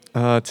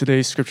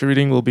Today's scripture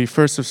reading will be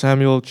 1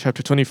 Samuel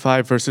chapter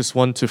 25, verses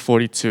 1 to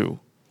 42.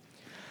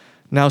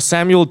 Now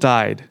Samuel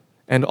died,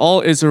 and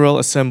all Israel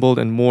assembled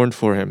and mourned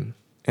for him,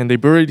 and they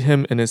buried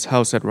him in his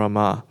house at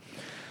Ramah.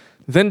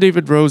 Then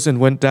David rose and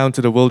went down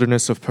to the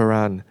wilderness of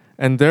Paran,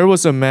 and there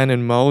was a man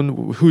in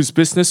Maon whose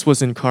business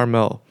was in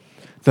Carmel.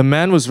 The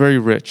man was very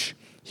rich.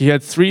 He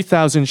had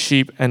 3,000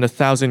 sheep and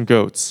 1,000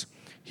 goats.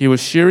 He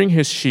was shearing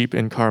his sheep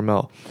in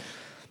Carmel.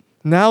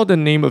 Now the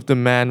name of the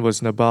man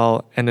was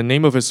Nabal, and the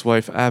name of his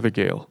wife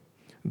Abigail.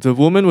 The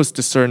woman was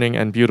discerning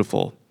and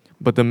beautiful,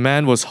 but the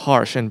man was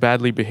harsh and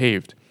badly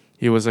behaved.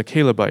 He was a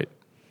Calebite.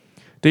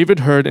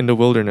 David heard in the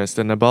wilderness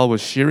that Nabal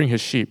was shearing his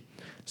sheep.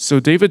 So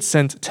David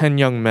sent 10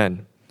 young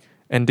men.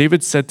 And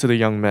David said to the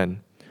young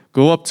men,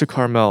 "Go up to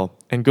Carmel,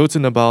 and go to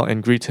Nabal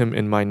and greet him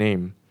in my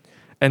name.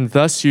 And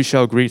thus you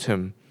shall greet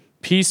him,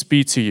 Peace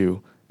be to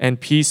you, and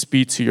peace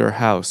be to your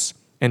house,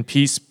 and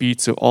peace be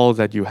to all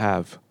that you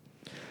have.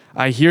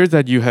 I hear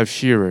that you have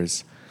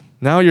shearers.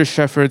 Now your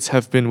shepherds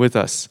have been with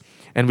us,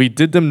 and we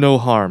did them no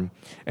harm,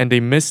 and they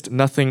missed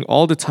nothing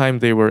all the time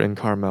they were in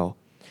Carmel.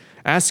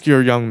 Ask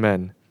your young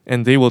men,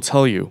 and they will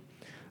tell you.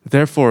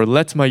 Therefore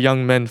let my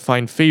young men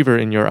find favor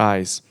in your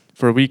eyes,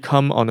 for we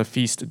come on a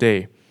feast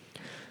day.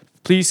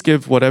 Please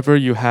give whatever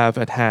you have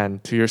at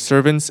hand to your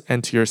servants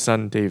and to your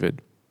son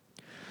David."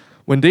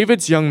 When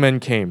David's young men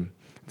came,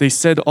 they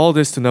said all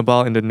this to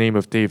Nabal in the name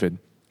of David,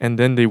 and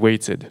then they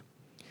waited.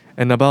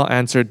 And Nabal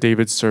answered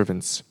David's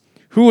servants,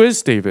 "Who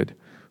is David?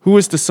 Who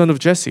is the son of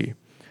Jesse?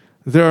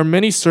 There are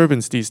many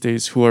servants these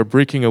days who are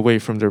breaking away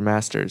from their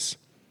masters.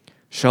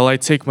 Shall I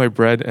take my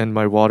bread and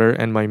my water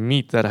and my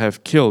meat that I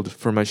have killed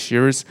for my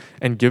shearers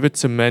and give it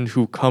to men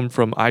who come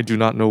from I do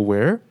not know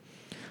where?"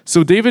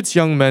 So David's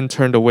young men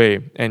turned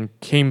away and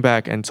came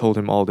back and told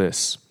him all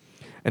this.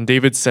 And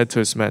David said to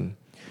his men,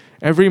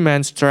 "Every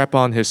man strap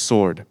on his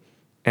sword."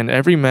 And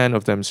every man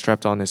of them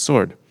strapped on his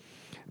sword.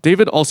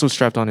 David also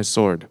strapped on his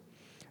sword.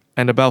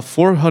 And about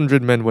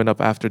 400 men went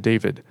up after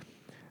David,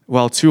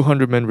 while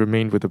 200 men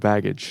remained with the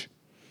baggage.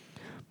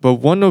 But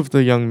one of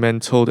the young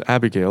men told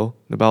Abigail,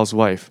 Nabal's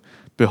wife,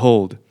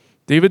 "Behold,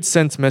 David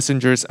sent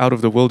messengers out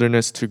of the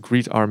wilderness to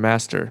greet our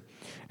master,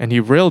 and he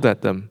railed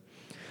at them.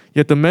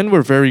 Yet the men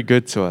were very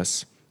good to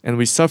us, and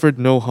we suffered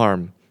no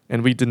harm,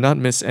 and we did not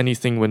miss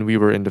anything when we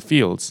were in the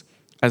fields,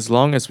 as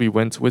long as we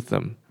went with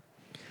them.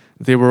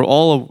 They were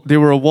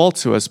a wall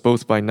to us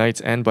both by night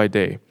and by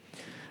day,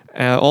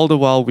 all the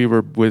while we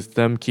were with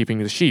them keeping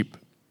the sheep.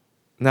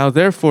 Now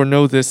therefore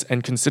know this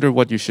and consider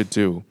what you should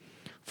do,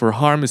 for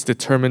harm is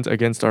determined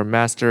against our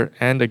master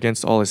and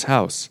against all his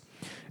house,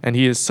 and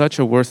he is such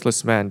a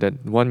worthless man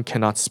that one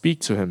cannot speak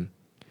to him."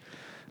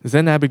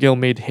 Then Abigail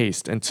made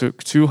haste and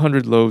took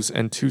 200 loaves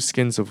and 2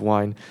 skins of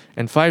wine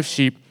and 5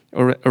 sheep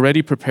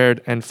already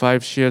prepared and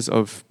 5 shears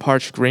of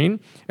parched grain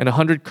and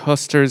 100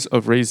 clusters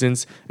of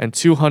raisins and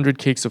 200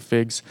 cakes of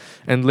figs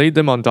and laid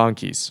them on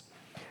donkeys.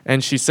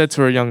 And she said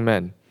to her young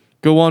men,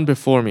 "Go on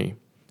before me.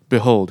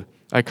 Behold,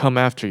 I come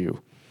after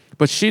you."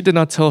 But she did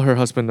not tell her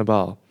husband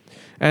Nabal.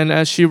 And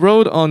as she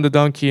rode on the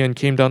donkey and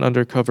came down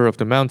under cover of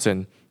the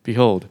mountain,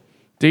 behold,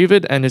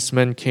 David and his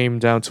men came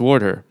down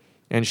toward her,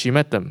 and she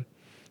met them.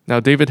 Now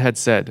David had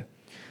said,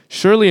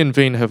 "Surely in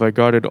vain have I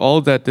guarded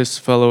all that this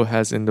fellow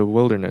has in the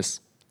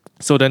wilderness,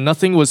 so that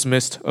nothing was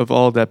missed of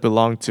all that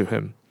belonged to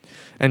him.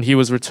 And he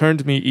has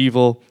returned me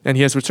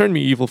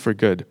evil for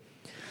good.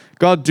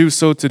 God do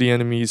so to the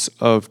enemies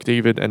of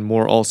David and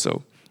more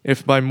also,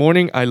 if by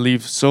morning I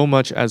leave so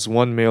much as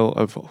one male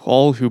of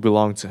all who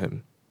belong to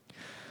him."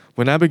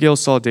 When Abigail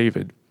saw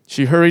David,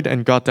 she hurried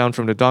and got down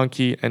from the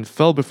donkey and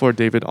fell before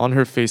David on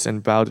her face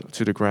and bowed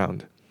to the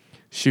ground.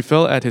 She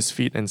fell at his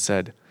feet and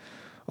said,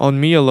 "On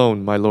me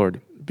alone, my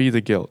lord, be the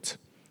guilt.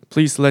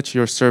 Please let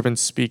your servant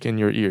speak in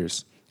your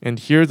ears, and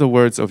hear the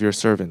words of your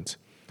servant.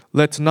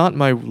 Let not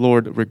my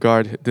lord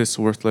regard this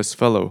worthless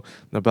fellow,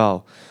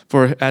 Nabal,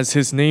 for as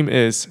his name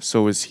is,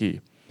 so is he.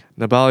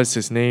 Nabal is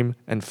his name,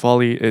 and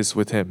folly is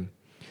with him.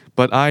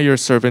 But I, your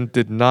servant,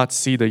 did not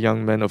see the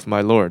young men of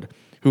my lord,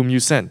 whom you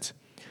sent.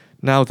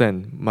 Now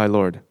then, my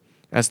lord,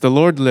 as the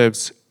Lord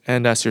lives,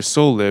 and as your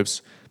soul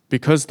lives,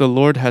 because the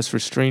Lord has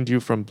restrained you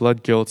from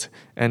blood guilt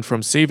and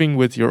from saving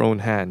with your own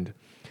hand.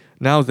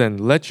 Now then,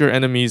 let your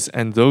enemies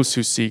and those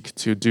who seek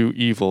to do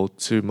evil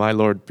to my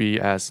lord be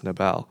as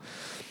Nabal.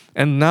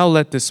 And now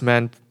let this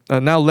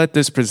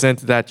present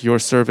that your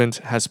servant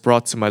has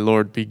brought to my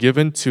lord be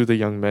given to the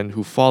young men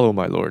who follow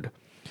my lord.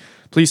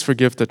 Please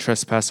forgive the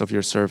trespass of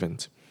your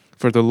servant,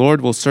 for the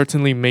Lord will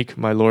certainly make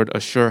my lord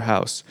a sure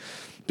house,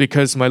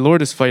 because my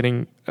lord is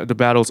fighting the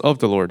battles of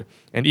the Lord,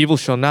 and evil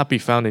shall not be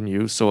found in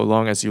you so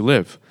long as you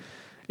live.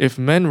 If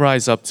men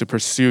rise up to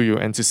pursue you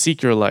and to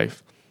seek your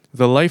life,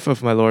 the life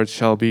of my lord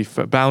shall be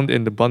bound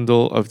in the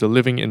bundle of the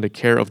living in the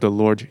care of the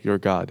Lord your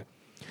God.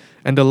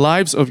 And the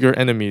lives of your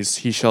enemies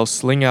he shall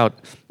sling out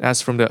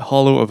as from the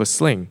hollow of a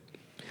sling.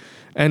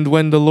 And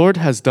when the Lord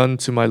has done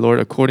to my lord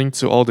according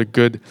to all the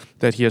good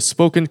that he has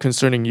spoken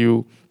concerning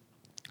you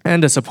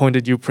and has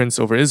appointed you prince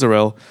over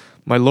Israel,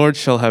 my Lord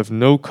shall have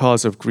no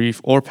cause of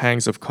grief or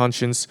pangs of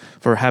conscience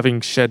for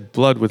having shed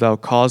blood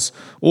without cause,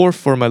 or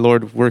for my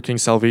Lord working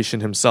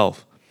salvation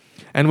himself.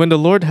 And when the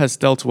Lord has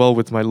dealt well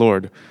with my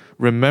Lord,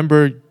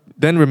 remember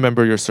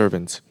your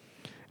servant.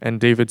 And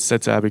David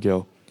said to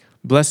Abigail,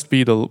 Blessed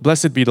be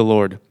the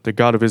Lord, the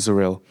God of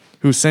Israel,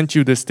 who sent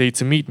you this day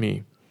to meet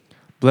me.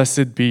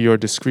 Blessed be your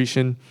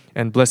discretion,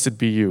 and blessed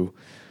be you,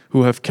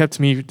 who have kept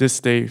me this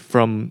day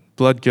from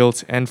blood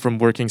guilt and from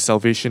working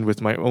salvation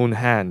with my own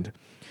hand.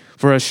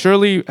 For as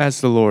surely as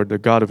the Lord, the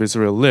God of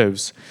Israel,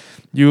 lives,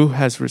 who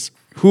has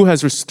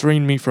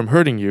restrained me from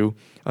hurting you,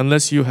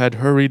 unless you had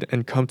hurried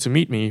and come to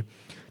meet me,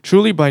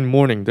 truly by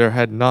morning there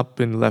had not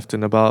been left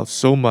in Nabal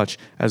so much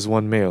as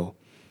one male.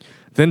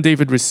 Then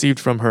David received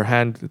from her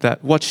hand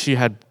that what she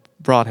had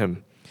brought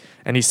him,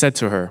 and he said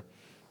to her,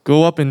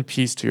 Go up in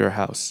peace to your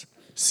house.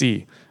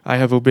 See, I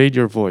have obeyed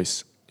your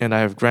voice, and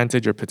I have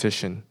granted your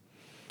petition.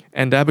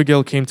 And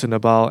Abigail came to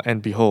Nabal,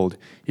 and behold,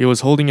 he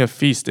was holding a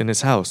feast in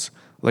his house,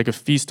 like a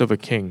feast of a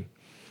king.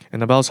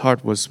 And Nabal's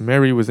heart was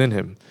merry within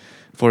him,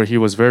 for he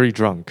was very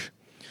drunk.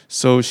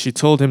 So she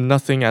told him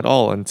nothing at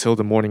all until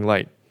the morning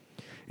light.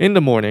 In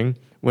the morning,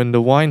 when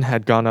the wine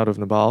had gone out of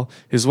Nabal,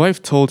 his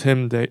wife told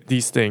him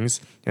these things,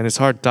 and his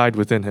heart died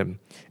within him,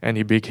 and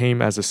he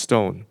became as a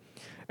stone.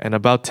 And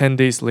about 10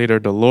 days later,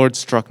 the Lord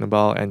struck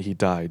Nabal, and he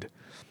died.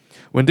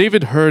 When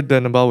David heard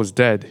that Nabal was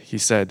dead, he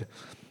said,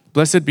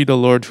 Blessed be the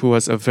Lord who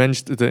has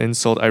avenged the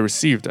insult I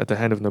received at the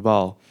hand of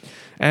Nabal,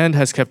 and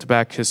has kept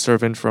back his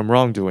servant from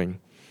wrongdoing.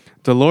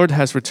 The Lord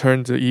has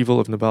returned the evil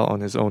of Nabal on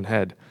his own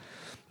head.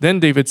 Then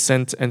David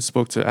sent and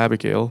spoke to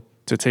Abigail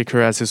to take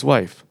her as his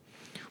wife.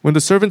 When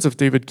the servants of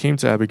David came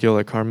to Abigail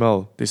at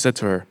Carmel, they said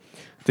to her,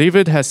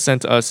 David has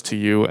sent us to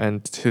you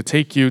and to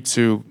take you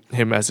to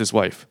him as his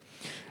wife.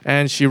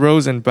 And she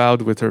rose and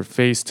bowed with her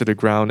face to the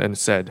ground and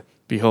said,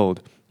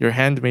 Behold, your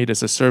handmaid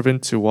is a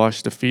servant to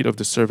wash the feet of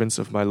the servants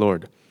of my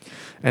Lord.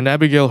 And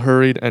Abigail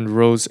hurried and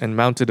rose and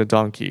mounted a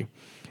donkey,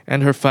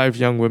 and her 5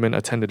 young women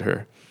attended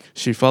her.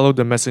 She followed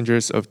the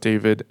messengers of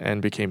David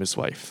and became his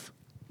wife.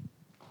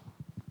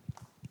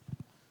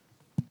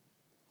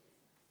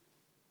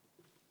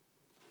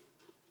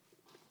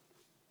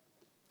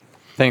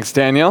 Thanks,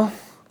 Daniel.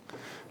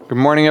 Good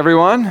morning,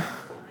 everyone.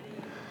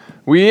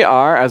 We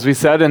are, as we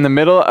said, in the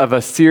middle of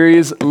a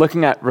series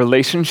looking at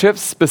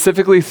relationships,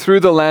 specifically through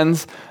the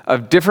lens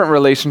of different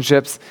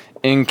relationships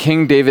in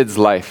King David's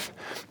life.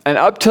 And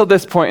up till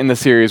this point in the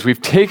series,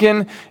 we've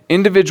taken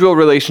individual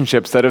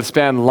relationships that have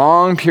spanned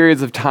long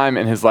periods of time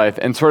in his life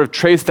and sort of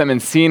traced them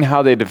and seen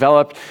how they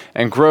developed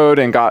and growed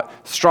and got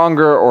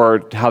stronger,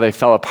 or how they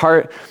fell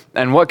apart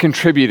and what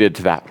contributed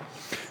to that.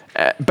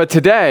 But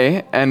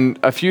today, and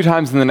a few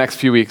times in the next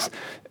few weeks,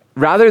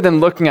 rather than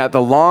looking at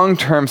the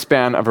long-term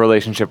span of a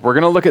relationship, we're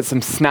going to look at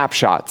some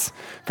snapshots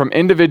from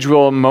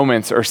individual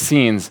moments or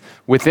scenes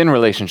within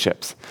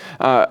relationships.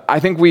 I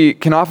think we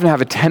can often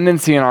have a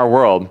tendency in our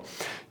world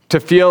to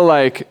feel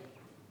like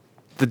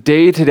the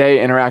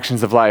day-to-day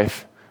interactions of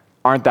life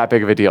aren't that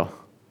big of a deal.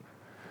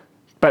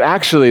 But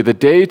actually, the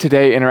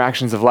day-to-day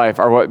interactions of life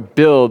are what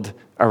build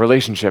a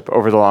relationship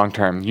over the long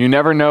term. You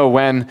never know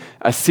when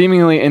a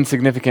seemingly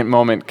insignificant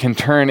moment can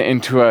turn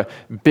into a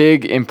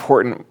big,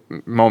 important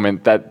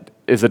moment that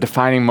is a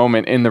defining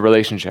moment in the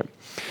relationship.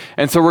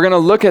 And so we're going to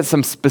look at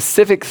some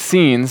specific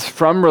scenes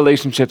from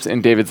relationships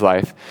in David's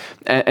life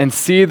and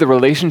see the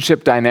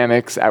relationship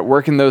dynamics at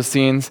work in those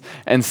scenes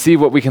and see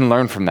what we can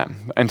learn from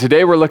them. And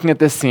today we're looking at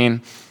this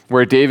scene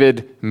where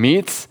David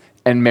meets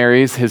and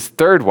marries his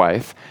 3rd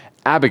wife,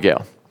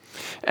 Abigail.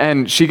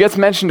 And she gets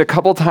mentioned a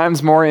couple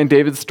times more in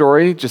David's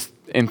story, just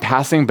in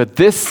passing, but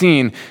this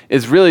scene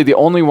is really the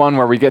only one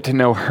where we get to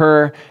know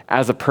her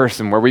as a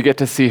person, where we get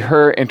to see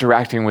her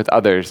interacting with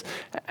others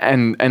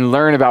and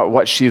learn about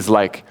what she's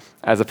like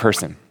as a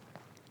person.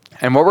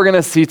 And what we're going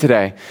to see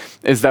today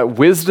is that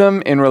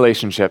wisdom in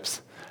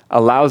relationships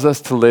allows us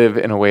to live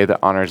in a way that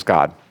honors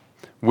God.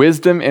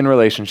 Wisdom in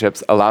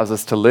relationships allows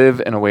us to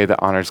live in a way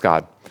that honors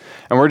God.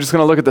 And we're just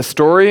going to look at the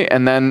story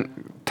and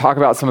then talk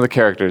about some of the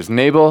characters: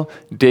 Nabal,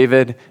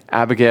 David,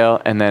 Abigail,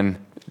 and then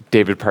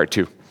David part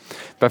 2.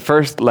 But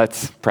first,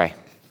 let's pray.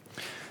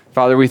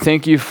 Father, we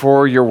thank you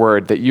for your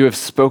word, that you have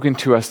spoken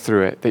to us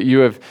through it, that you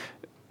have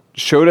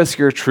showed us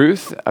your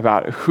truth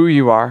about who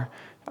you are,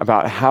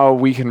 about how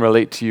we can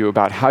relate to you,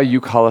 about how you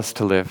call us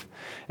to live.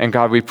 And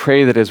God, we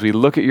pray that as we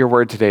look at your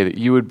word today, that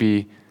you would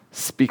be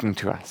speaking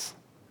to us,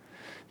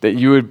 that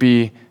you would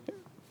be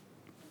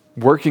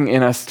working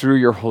in us through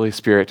your Holy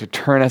Spirit to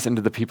turn us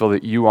into the people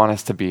that you want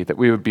us to be, that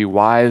we would be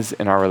wise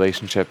in our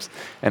relationships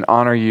and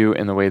honor you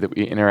in the way that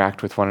we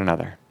interact with one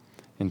another.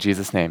 In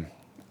Jesus' name,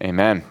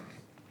 amen.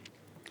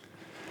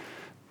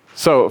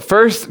 So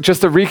first,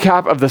 just a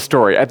recap of the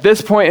story. At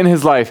this point in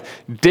his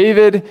life,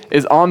 David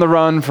is on the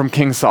run from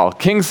King Saul.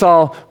 King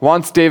Saul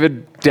wants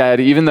David dead,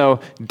 even though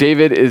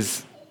David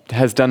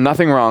has done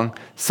nothing wrong.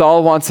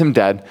 Saul wants him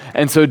dead.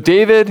 And so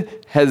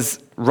David has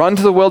run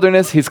to the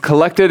wilderness. He's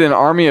collected an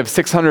army of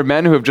 600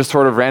 men who have just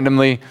sort of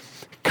randomly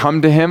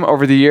come to him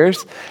over the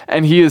years,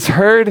 and he has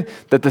heard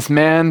that this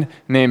man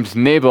named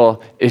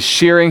Nabal is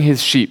shearing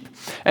his sheep.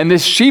 And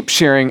this sheep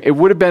shearing, it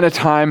would have been a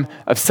time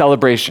of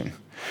celebration.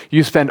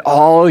 You spend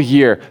all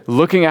year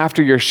looking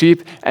after your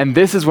sheep, and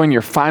this is when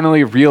you're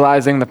finally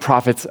realizing the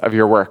profits of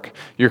your work.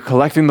 You're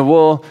collecting the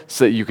wool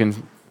so that you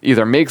can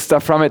either make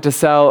stuff from it to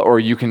sell or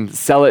you can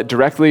sell it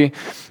directly.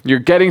 You're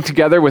getting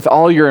together with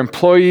all your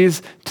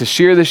employees to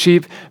shear the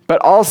sheep,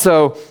 but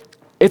also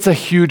it's a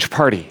huge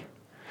party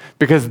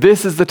because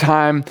this is the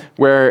time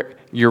where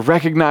you're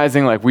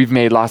recognizing like we've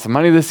made lots of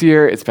money this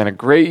year. It's been a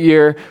great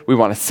year. We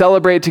want to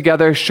celebrate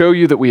together, show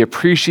you that we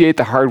appreciate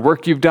the hard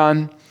work you've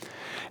done.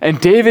 And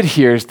David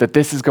hears that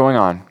this is going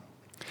on.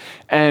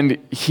 And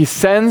he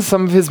sends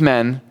some of his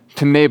men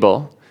to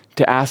Nabal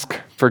to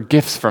ask for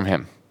gifts from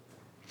him.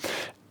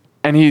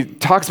 And he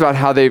talks about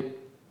how they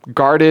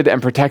guarded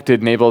and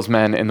protected Nabal's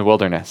men in the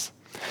wilderness.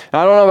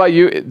 Now, I don't know about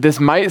you, this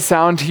might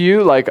sound to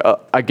you like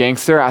a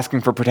gangster asking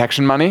for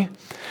protection money.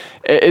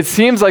 It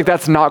seems like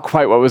that's not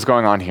quite what was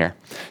going on here.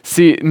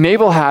 See,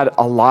 Nabal had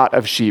a lot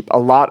of sheep, a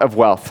lot of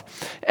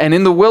wealth. And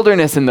in the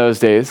wilderness in those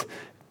days,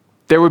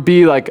 there would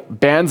be like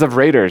bands of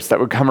raiders that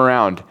would come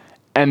around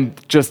and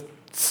just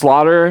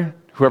slaughter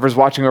whoever's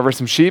watching over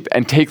some sheep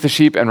and take the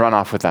sheep and run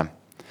off with them.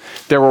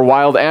 There were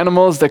wild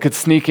animals that could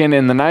sneak in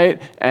the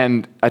night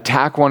and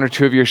attack one or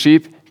two of your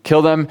sheep,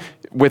 kill them.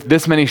 With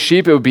this many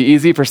sheep, it would be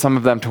easy for some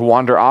of them to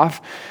wander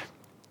off.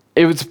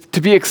 It was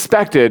to be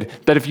expected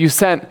that if you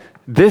sent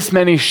this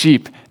many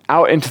sheep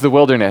out into the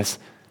wilderness,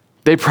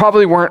 they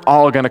probably weren't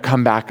all going to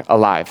come back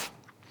alive.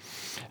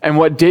 And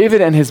what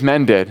David and his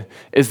men did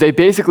is they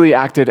basically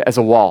acted as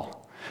a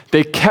wall.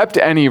 They kept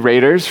any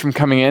raiders from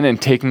coming in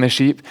and taking the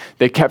sheep.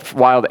 They kept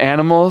wild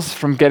animals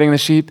from getting the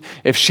sheep.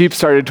 If sheep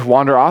started to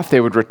wander off,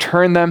 they would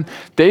return them.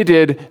 They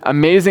did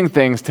amazing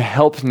things to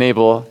help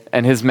Nabal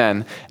and his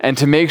men and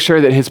to make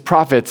sure that his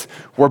profits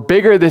were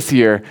bigger this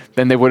year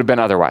than they would have been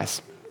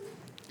otherwise.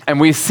 And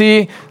we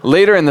see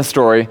later in the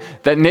story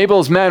that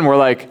Nabal's men were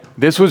like,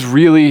 this was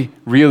really,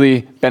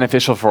 really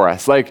beneficial for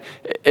us. Like,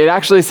 it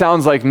actually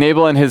sounds like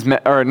Nabal and his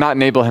men, or not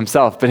Nabal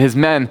himself, but his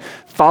men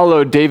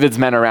followed David's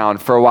men around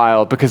for a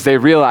while because they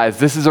realized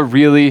this is a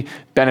really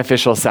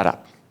beneficial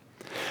setup.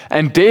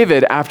 And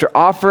David, after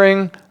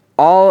offering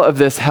all of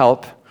this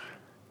help,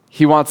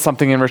 he wants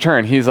something in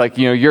return. He's like,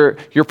 your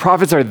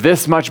profits are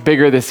this much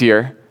bigger this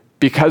year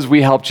because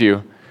we helped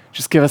you.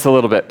 Just give us a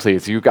little bit,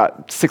 please. You've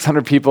got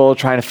 600 people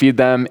trying to feed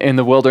them in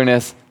the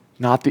wilderness.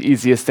 Not the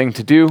easiest thing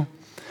to do.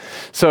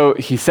 So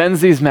he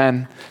sends these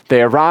men.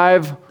 They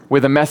arrive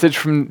with a message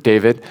from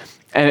David,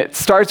 and it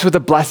starts with a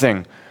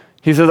blessing.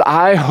 He says,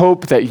 I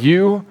hope that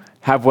you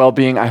have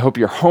well-being. I hope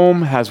your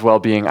home has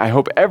well-being. I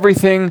hope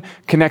everything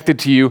connected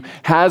to you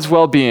has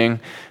well-being.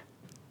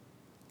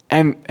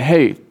 And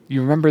hey,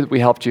 you remember that we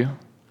helped you?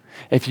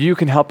 If you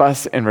can help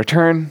us in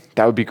return,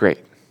 that would be great.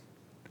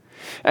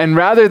 And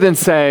rather than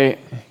say,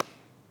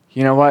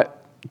 you know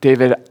what,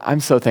 David, I'm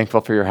so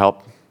thankful for your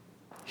help.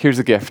 Here's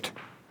a gift.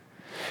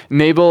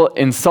 Nabal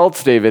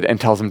insults David and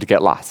tells him to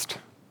get lost.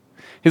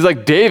 He's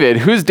like, David?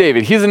 Who's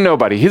David? He's a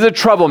nobody. He's a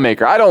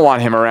troublemaker. I don't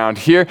want him around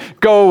here.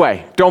 Go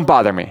away. Don't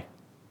bother me.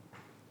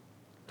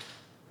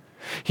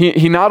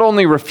 He not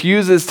only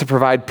refuses to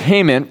provide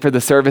payment for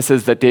the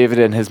services that David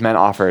and his men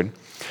offered,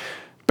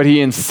 but he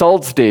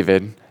insults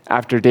David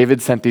after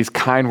David sent these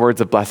kind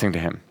words of blessing to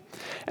him.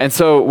 And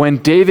so when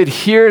David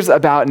hears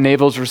about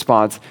Nabal's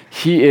response,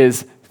 he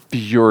is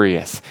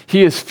furious.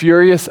 He is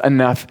furious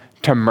enough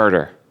to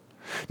murder.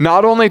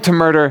 Not only to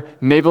murder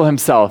Nabal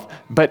himself,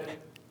 but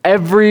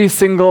every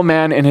single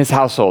man in his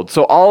household.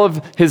 So all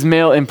of his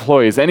male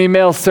employees, any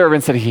male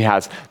servants that he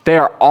has, they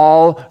are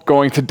all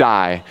going to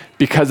die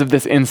because of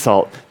this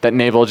insult that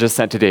Nabal just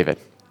sent to David.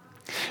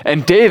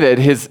 And David,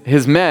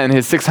 his men,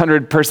 his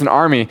 600-person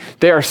army,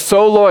 they are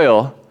so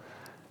loyal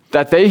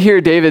that they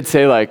hear David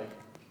say, like,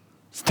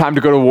 it's time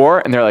to go to war,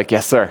 and they're like,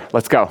 yes, sir,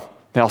 let's go.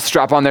 They all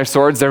strap on their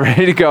swords. They're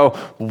ready to go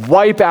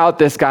wipe out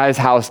this guy's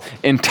house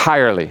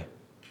entirely.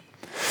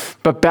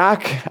 But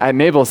back at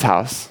Nabal's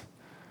house,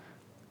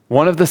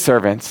 one of the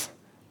servants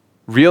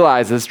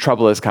realizes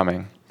trouble is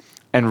coming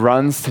and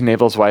runs to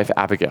Nabal's wife,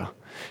 Abigail.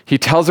 He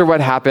tells her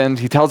what happened.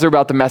 He tells her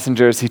about the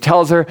messengers. He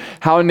tells her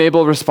how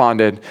Nabal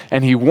responded,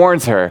 and he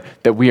warns her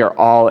that we are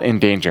all in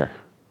danger.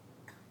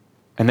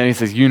 And then he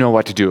says, you know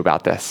what to do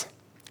about this.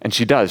 And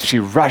she does. She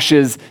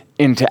rushes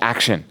into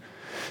action.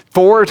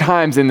 4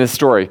 times in this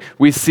story,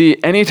 we see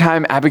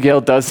anytime Abigail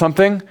does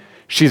something,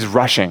 she's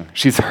rushing,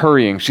 she's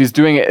hurrying, she's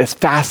doing it as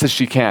fast as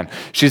she can.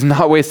 She's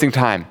not wasting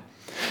time.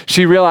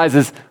 She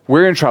realizes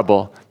we're in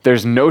trouble.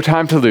 There's no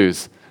time to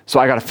lose, so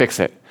I got to fix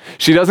it.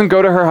 She doesn't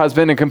go to her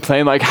husband and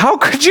complain like, how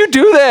could you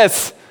do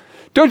this?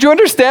 Don't you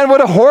understand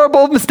what a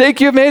horrible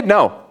mistake you've made?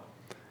 No.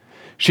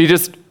 She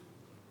just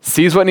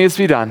sees what needs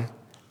to be done,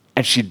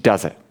 and she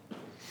does it.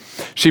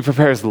 She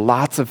prepares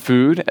lots of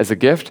food as a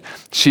gift.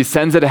 She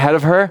sends it ahead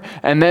of her,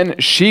 and then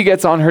she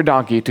gets on her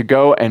donkey to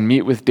go and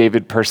meet with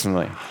David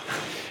personally.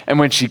 And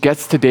when she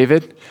gets to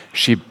David,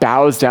 she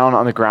bows down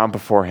on the ground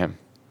before him.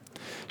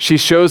 She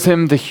shows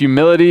him the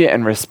humility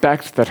and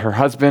respect that her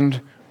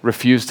husband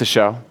refuse to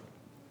show.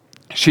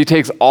 She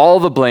takes all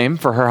the blame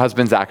for her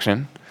husband's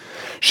action.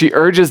 She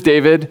urges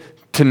David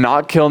to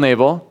not kill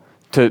Nabal,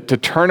 to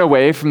turn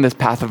away from this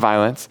path of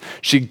violence.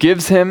 She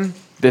gives him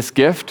this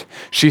gift.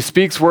 She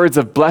speaks words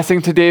of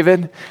blessing to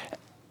David,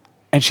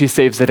 and she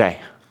saves the day.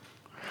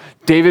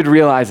 David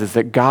realizes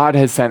that God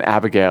has sent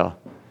Abigail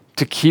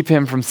to keep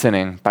him from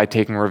sinning by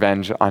taking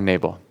revenge on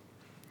Nabal.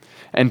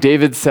 And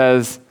David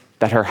says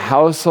that her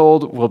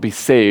household will be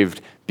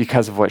saved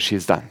because of what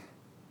she's done.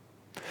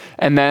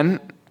 And then,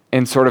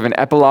 in sort of an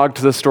epilogue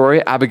to the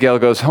story, Abigail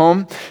goes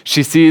home.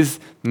 She sees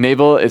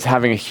Nabal is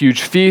having a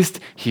huge feast.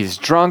 He's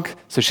drunk,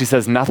 so she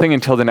says nothing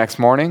until the next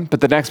morning.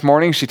 But the next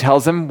morning, she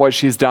tells him what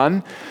she's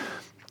done,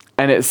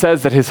 and it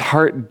says that his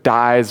heart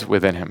dies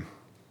within him.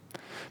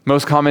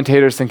 Most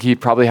commentators think he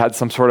probably had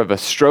some sort of a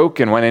stroke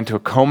and went into a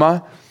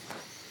coma,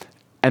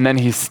 and then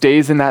he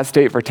stays in that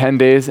state for 10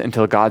 days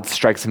until God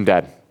strikes him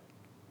dead.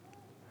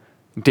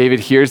 David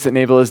hears that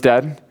Nabal is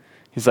dead.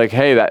 He's like,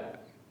 hey,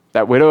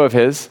 that widow of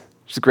his,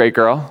 she's a great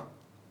girl.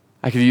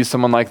 I could use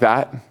someone like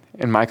that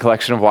in my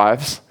collection of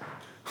wives.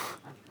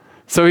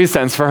 So he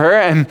sends for her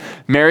and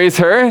marries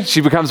her.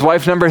 She becomes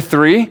wife number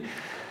 3.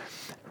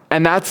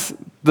 And that's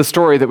the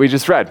story that we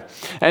just read.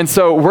 And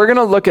so we're going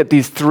to look at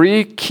these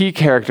 3 key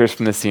characters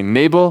from this scene,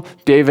 Nabal,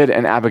 David,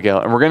 and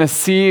Abigail. And we're going to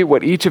see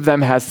what each of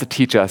them has to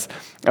teach us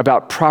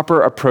about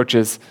proper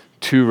approaches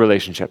to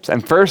relationships.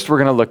 And first, we're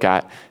going to look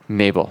at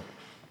Nabal.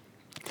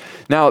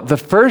 Now, the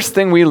first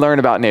thing we learn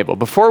about Nabal,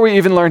 before we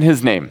even learn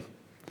his name,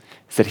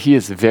 is that he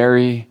is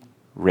very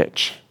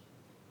rich.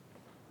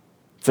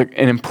 It's like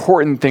an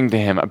important thing to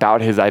him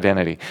about his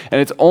identity.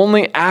 And it's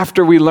only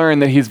after we learn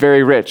that he's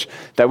very rich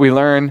that we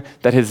learn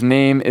that his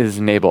name is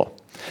Nabal.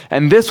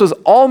 And this was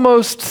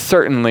almost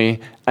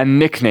certainly a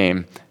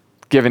nickname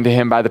given to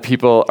him by the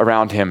people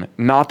around him,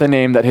 not the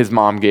name that his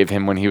mom gave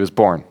him when he was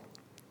born.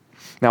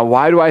 Now,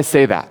 why do I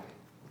say that?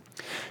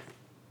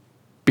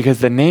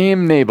 Because the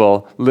name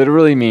Nabal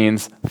literally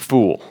means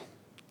fool.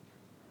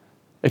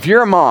 If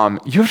you're a mom,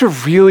 you have to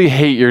really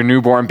hate your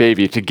newborn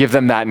baby to give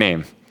them that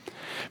name.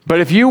 But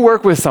if you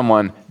work with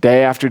someone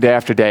day after day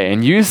after day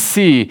and you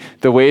see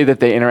the way that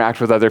they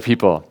interact with other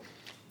people,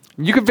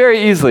 you could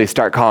very easily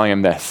start calling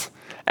him this.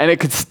 And it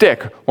could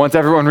stick once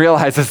everyone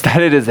realizes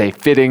that it is a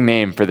fitting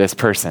name for this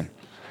person.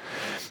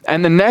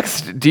 And the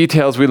next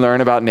details we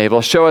learn about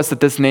Nabal show us that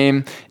this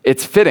name,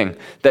 it's fitting,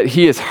 that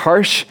he is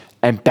harsh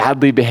and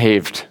badly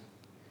behaved.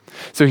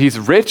 So he's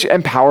rich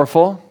and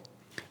powerful,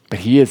 but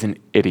he is an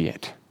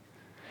idiot.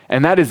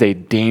 And that is a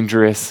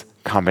dangerous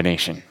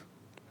combination.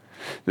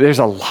 There's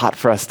a lot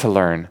for us to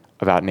learn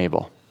about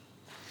Nabal.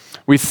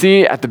 We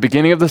see at the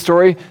beginning of the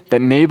story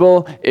that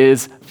Nabal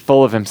is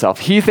full of himself.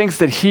 He thinks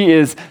that he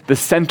is the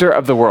center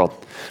of the world.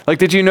 Like,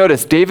 did you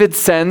notice? David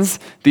sends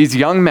these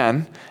young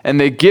men, and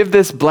they give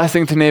this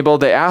blessing to Nabal.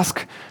 They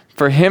ask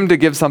for him to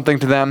give something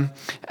to them.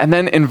 And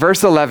then in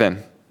verse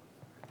 11,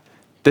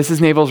 this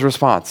is Nabal's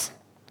response.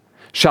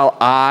 Shall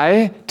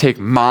I take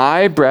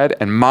my bread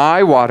and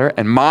my water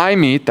and my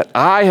meat that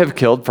I have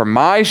killed for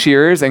my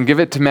shearers and give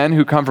it to men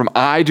who come from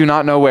I do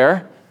not know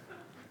where?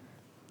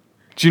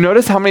 Do you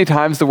notice how many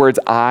times the words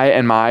I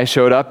and my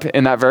showed up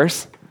in that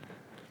verse?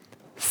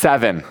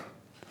 7.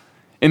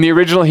 In the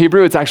original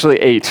Hebrew, it's actually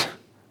 8.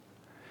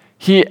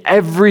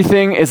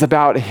 Everything is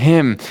about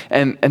him,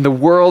 and the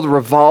world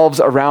revolves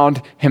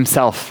around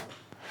himself.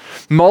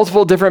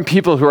 Multiple different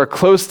people who are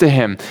close to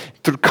him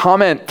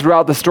comment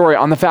throughout the story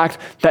on the fact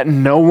that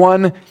no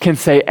one can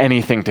say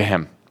anything to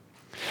him.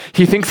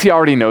 He thinks he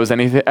already knows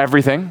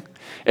everything.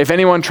 If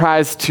anyone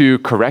tries to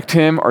correct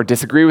him or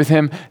disagree with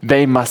him,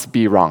 they must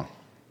be wrong.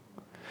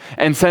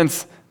 And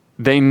since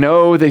they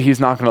know that he's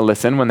not going to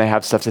listen when they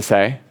have stuff to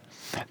say,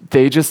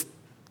 they just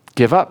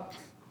give up.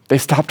 They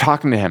stop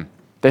talking to him.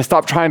 They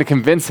stop trying to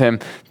convince him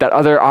that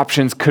other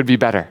options could be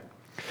better.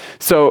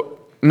 So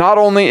not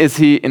only is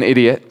he an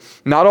idiot,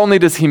 not only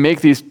does he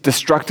make these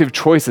destructive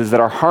choices that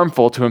are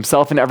harmful to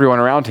himself and everyone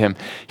around him,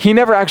 he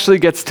never actually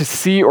gets to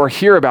see or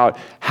hear about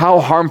how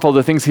harmful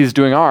the things he's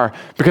doing are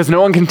because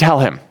no one can tell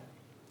him.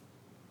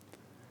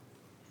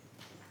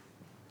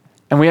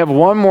 And we have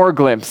one more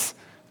glimpse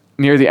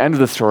near the end of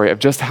the story of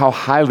just how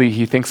highly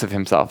he thinks of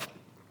himself.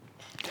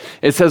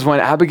 It says when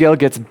Abigail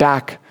gets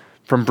back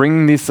from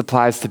bringing these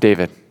supplies to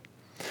David,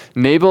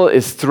 Nabal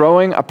is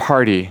throwing a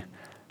party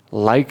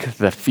like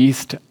the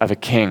feast of a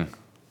king.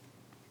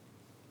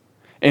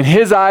 In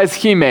his eyes,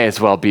 he may as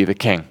well be the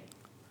king.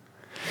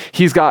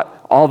 He's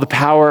got all the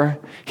power.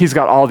 He's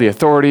got all the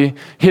authority.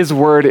 His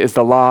word is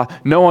the law.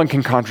 No one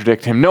can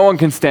contradict him. No one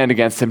can stand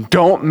against him.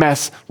 Don't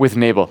mess with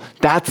Nabal.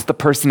 That's the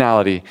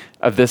personality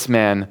of this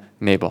man,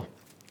 Nabal.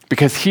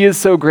 Because he is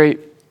so great,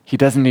 he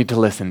doesn't need to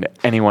listen to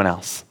anyone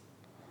else.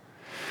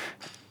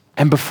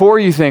 And before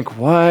you think,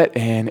 what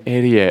an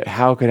idiot,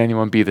 how could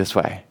anyone be this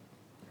way?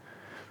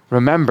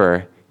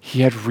 Remember,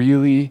 he had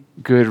really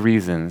good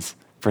reasons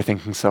for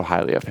thinking so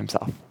highly of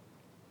himself.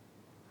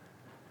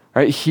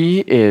 Right?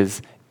 He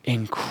is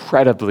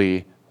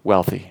incredibly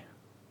wealthy.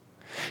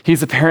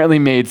 He's apparently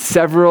made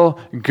several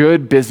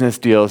good business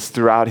deals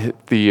throughout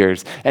the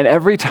years, and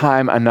every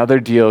time another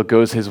deal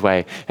goes his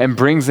way and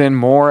brings in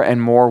more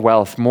and more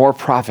wealth, more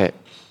profit,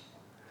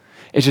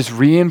 it just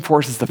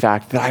reinforces the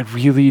fact that I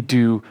really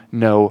do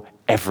know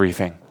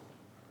everything.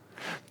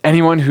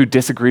 Anyone who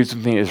disagrees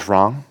with me is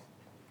wrong.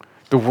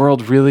 The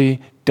world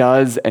really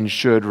does and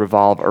should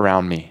revolve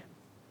around me.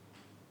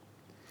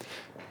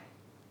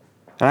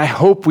 And I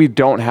hope we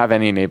don't have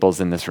any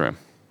Nabals in this room.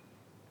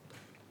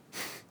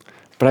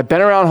 But I've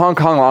been around Hong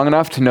Kong long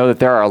enough to know that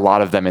there are a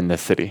lot of them in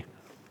this city.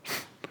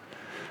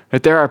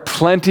 That there are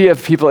plenty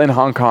of people in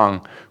Hong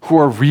Kong who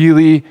are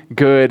really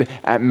good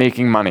at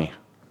making money.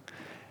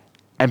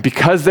 And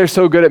because they're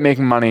so good at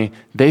making money,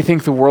 they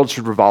think the world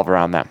should revolve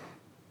around them.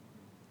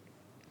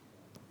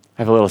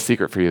 I have a little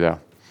secret for you, though.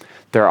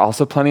 There are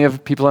also plenty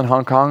of people in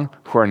Hong Kong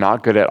who are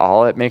not good at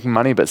all at making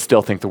money, but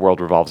still think the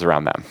world revolves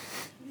around them.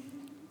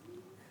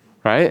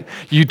 Right?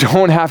 You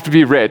don't have to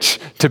be rich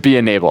to be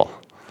a Nabal.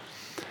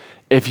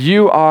 If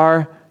you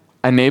are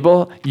a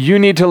Nabal, you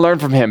need to learn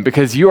from him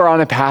because you are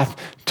on a path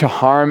to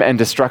harm and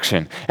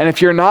destruction. And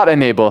if you're not a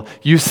Nabal,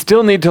 you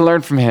still need to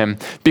learn from him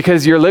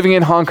because you're living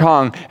in Hong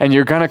Kong and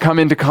you're going to come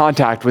into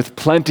contact with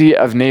plenty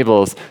of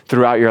Nabals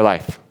throughout your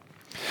life.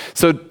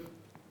 So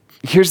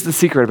here's the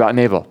secret about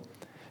Nabal.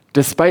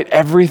 Despite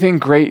everything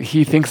great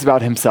he thinks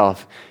about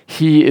himself,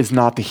 he is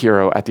not the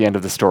hero at the end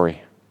of the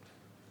story.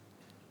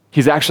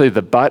 He's actually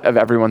the butt of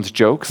everyone's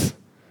jokes.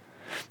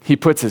 He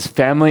puts his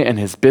family and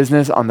his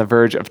business on the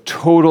verge of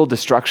total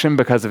destruction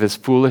because of his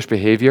foolish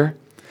behavior.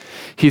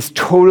 He's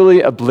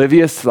totally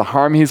oblivious to the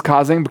harm he's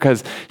causing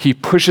because he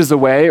pushes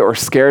away or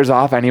scares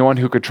off anyone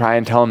who could try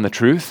and tell him the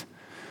truth.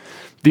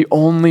 The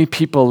only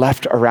people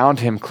left around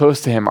him,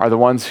 close to him, are the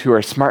ones who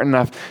are smart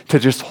enough to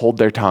just hold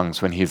their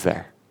tongues when he's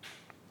there.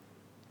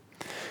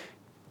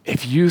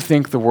 If you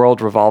think the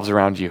world revolves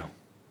around you,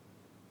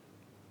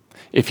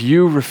 if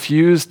you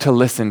refuse to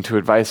listen to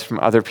advice from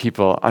other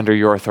people under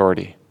your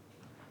authority,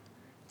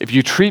 if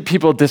you treat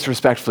people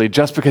disrespectfully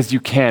just because you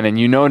can and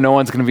you know no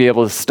one's going to be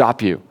able to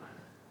stop you,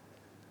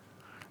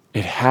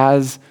 it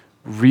has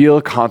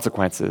real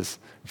consequences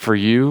for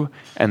you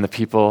and the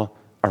people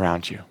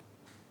around you.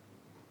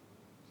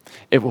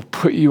 It will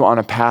put you on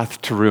a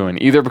path to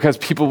ruin, either because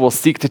people will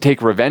seek to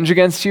take revenge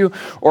against you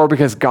or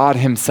because God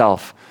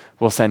himself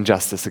will send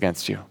justice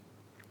against you.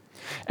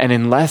 And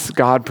unless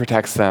God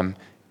protects them,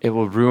 it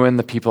will ruin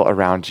the people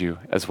around you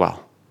as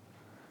well.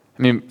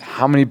 I mean,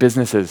 how many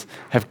businesses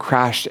have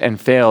crashed and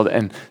failed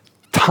and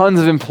tons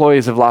of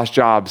employees have lost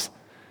jobs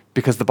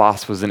because the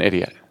boss was an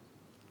idiot?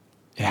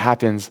 It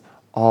happens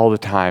all the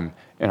time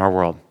in our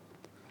world.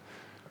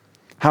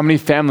 How many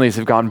families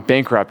have gone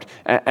bankrupt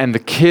and the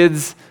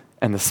kids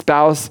and the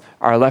spouse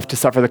are left to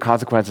suffer the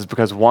consequences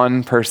because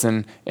one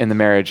person in the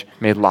marriage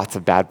made lots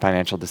of bad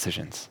financial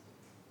decisions?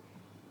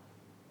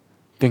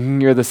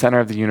 Thinking you're the center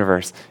of the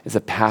universe is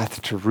a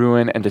path to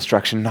ruin and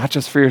destruction, not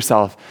just for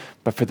yourself,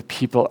 but for the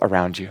people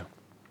around you.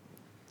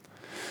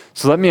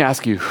 So let me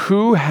ask you,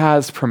 who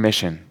has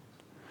permission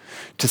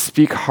to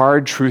speak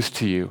hard truth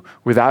to you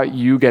without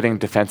you getting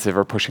defensive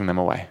or pushing them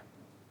away?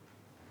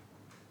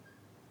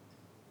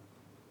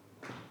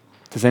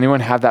 Does anyone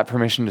have that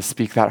permission to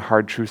speak that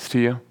hard truth to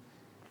you?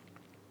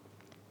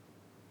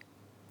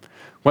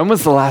 When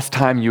was the last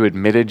time you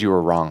admitted you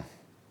were wrong?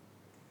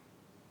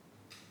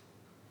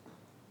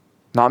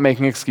 Not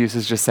making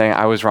excuses, just saying,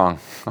 I was wrong.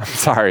 I'm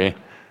sorry.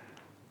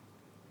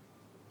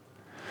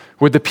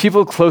 Would the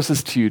people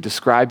closest to you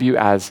describe you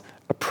as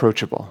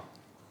approachable?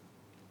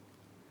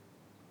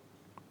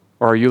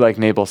 Or are you like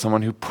Nabal,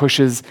 someone who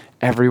pushes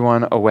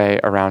everyone away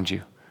around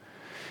you?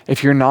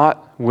 If you're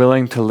not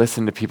willing to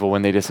listen to people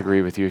when they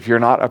disagree with you, if you're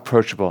not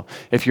approachable,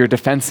 if you're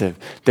defensive,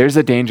 there's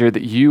a danger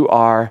that you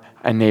are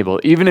a Nabal,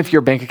 even if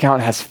your bank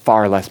account has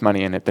far less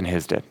money in it than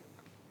his did.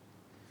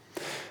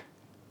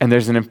 And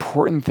there's an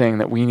important thing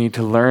that we need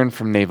to learn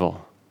from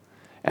Nabal,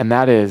 and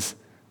that is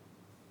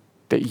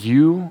that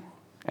you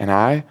and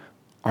I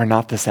are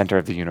not the center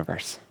of the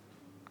universe.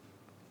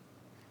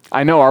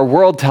 I know our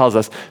world tells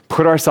us,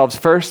 put ourselves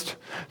first,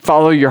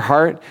 follow your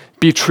heart,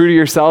 be true to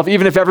yourself.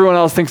 Even if everyone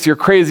else thinks you're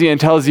crazy and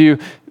tells you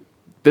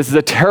this is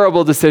a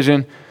terrible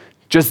decision,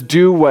 just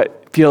do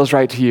what feels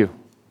right to you.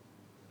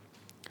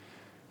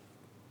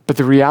 But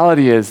the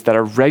reality is that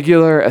a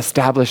regular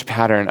established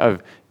pattern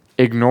of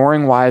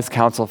ignoring wise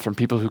counsel from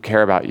people who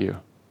care about you,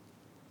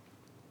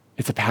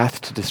 it's a path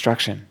to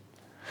destruction.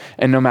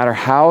 And no matter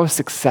how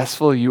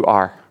successful you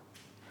are,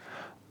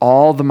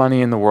 all the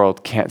money in the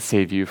world can't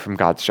save you from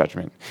God's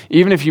judgment.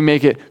 Even if you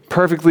make it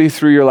perfectly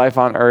through your life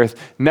on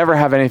earth, never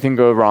have anything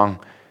go wrong,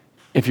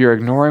 if you're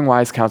ignoring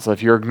wise counsel,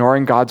 if you're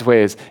ignoring God's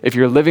ways, if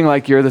you're living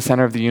like you're the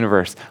center of the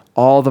universe,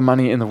 all the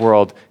money in the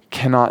world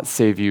cannot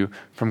save you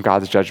from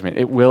God's judgment.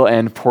 It will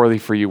end poorly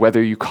for you,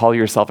 whether you call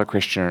yourself a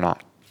Christian or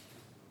not.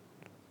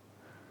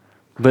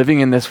 Living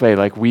in this way,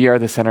 like we are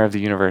the center of the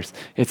universe,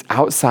 it's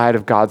outside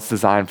of God's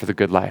design for the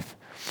good life.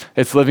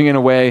 It's living in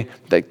a way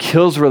that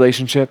kills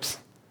relationships,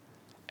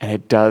 and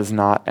it does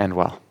not end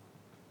well.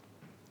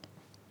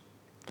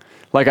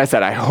 Like I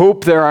said, I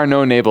hope there are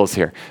no Nabals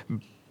here,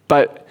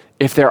 But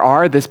if there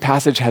are, this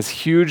passage has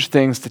huge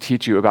things to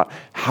teach you about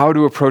how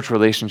to approach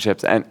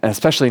relationships and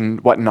especially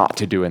what not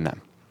to do in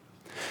them.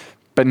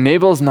 But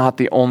Nabal's not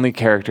the only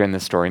character in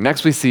this story.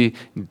 Next we see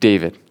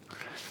David.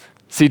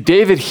 See,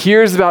 David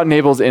hears about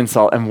Nabal's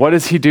insult, and what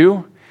does he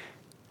do?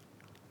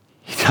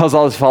 He tells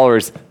all his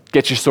followers,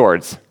 get your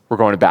swords, we're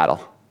going to battle.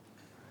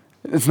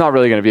 It's not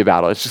really going to be a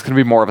battle, it's just going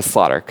to be more of a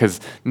slaughter, because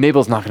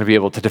Nabal's not going to be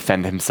able to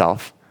defend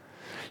himself.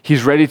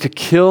 He's ready to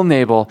kill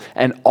Nabal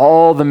and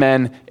all the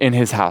men in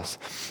his house.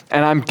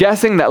 And I'm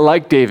guessing that,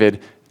 like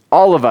David,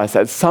 all of us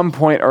at some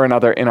point or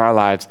another in our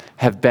lives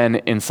have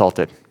been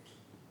insulted.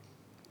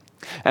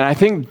 And I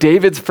think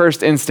David's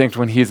first instinct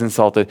when he's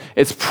insulted,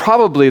 it's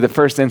probably the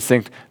first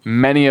instinct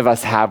many of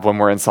us have when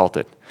we're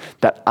insulted,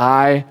 that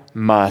I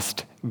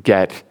must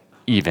get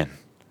even.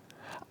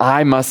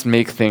 I must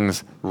make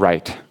things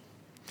right.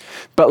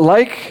 But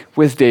like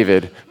with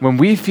David, when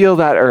we feel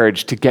that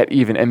urge to get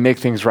even and make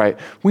things right,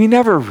 we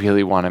never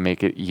really want to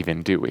make it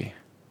even, do we?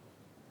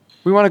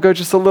 We want to go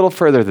just a little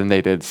further than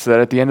they did so that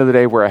at the end of the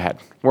day, we're ahead.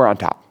 We're on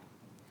top.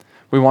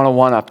 We want to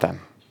one-up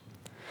them.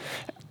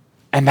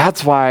 And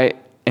that's why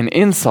an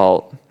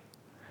insult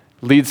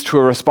leads to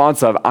a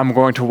response of, I'm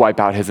going to wipe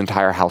out his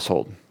entire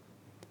household.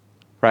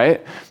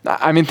 Right?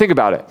 I mean, think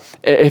about it.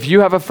 If you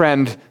have a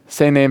friend,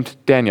 say named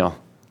Daniel,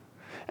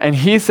 and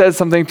he says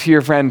something to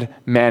your friend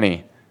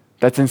Manny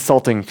that's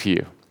insulting to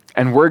you,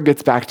 and word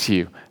gets back to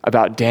you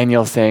about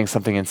Daniel saying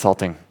something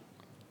insulting,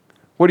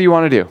 what do you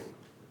want to do?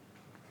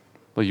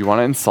 Well, you want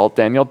to insult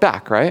Daniel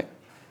back, right?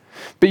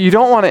 But you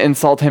don't want to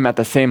insult him at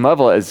the same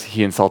level as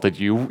he insulted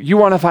you. You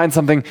want to find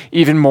something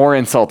even more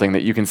insulting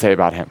that you can say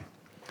about him.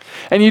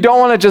 And you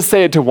don't want to just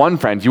say it to one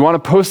friend. You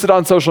want to post it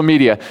on social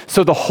media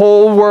so the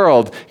whole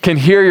world can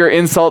hear your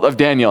insult of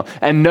Daniel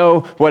and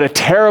know what a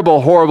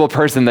terrible, horrible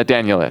person that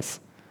Daniel is.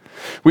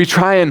 We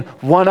try and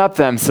one-up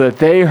them so that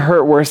they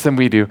hurt worse than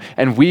we do,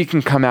 and we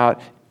can come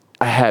out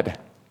ahead.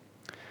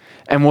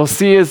 And we'll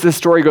see as this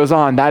story goes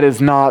on, that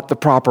is not the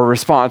proper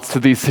response to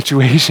these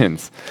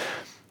situations.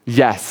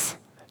 Yes,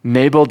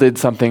 Nabal did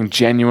something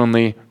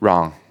genuinely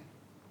wrong.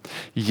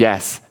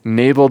 Yes,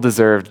 Nabal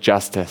deserved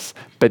justice,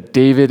 but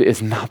David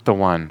is not the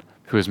one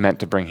who is meant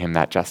to bring him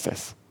that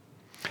justice.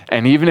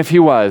 And even if he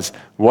was,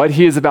 what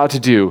he is about to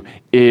do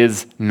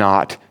is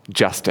not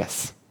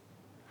justice.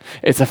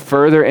 It's a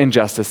further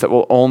injustice that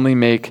will only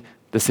make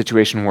the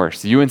situation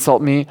worse. You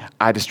insult me,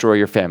 I destroy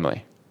your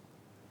family.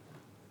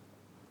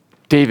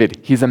 David,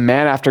 he's a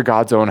man after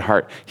God's own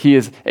heart. He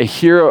is a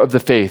hero of the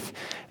faith,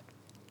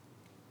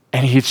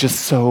 and he's just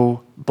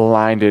so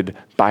blinded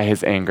by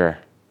his anger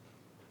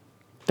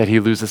that he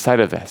loses sight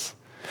of this.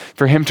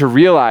 For him to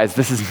realize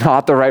this is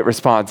not the right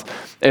response,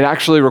 it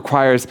actually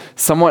requires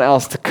someone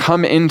else to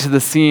come into the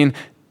scene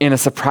in a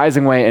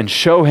surprising way and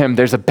show him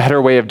there's a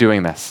better way of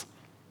doing this.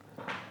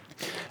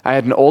 I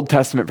had an Old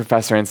Testament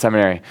professor in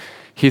seminary.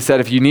 He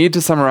said, if you need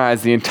to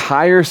summarize the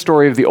entire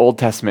story of the Old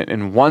Testament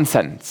in one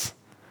sentence,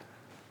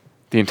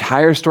 the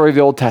entire story of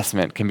the Old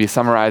Testament can be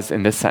summarized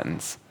in this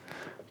sentence: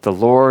 the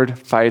Lord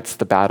fights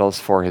the battles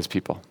for his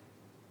people.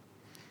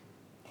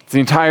 It's the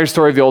entire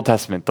story of the Old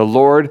Testament. The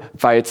Lord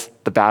fights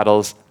the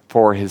battles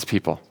for his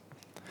people.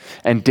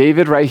 And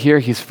David right here,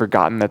 he's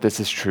forgotten that this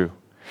is true.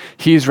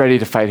 He's ready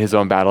to fight his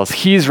own battles.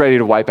 He's ready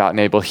to wipe out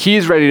Nabal.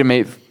 He's ready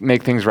to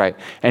make things right.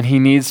 And he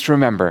needs to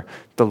remember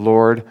the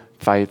Lord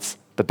fights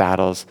the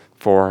battles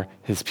for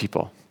his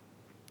people.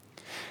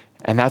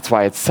 And that's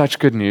why it's such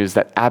good news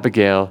that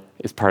Abigail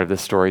is part of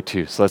this story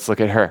too. So let's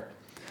look at her.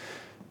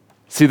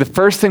 See, the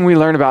first thing we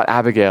learn about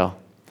Abigail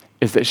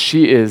is that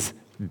she is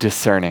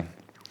discerning.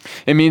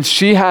 It means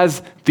she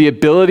has the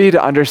ability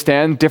to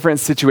understand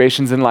different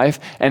situations in life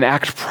and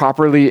act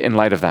properly in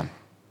light of them.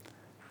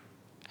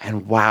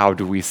 And wow,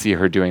 do we see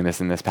her doing this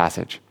in this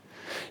passage.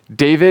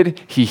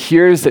 David, he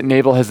hears that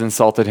Nabal has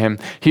insulted him.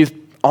 He's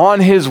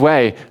on his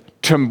way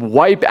to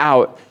wipe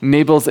out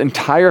Nabal's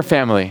entire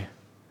family.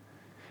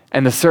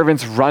 And the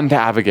servants run to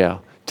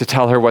Abigail to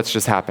tell her what's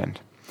just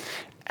happened.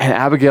 And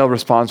Abigail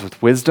responds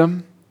with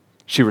wisdom.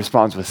 She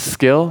responds with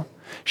skill.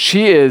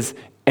 She is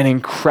an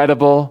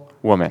incredible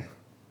woman.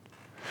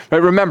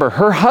 But remember,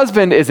 her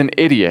husband is an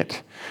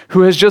idiot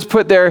who has just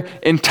put their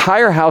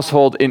entire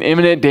household in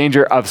imminent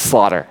danger of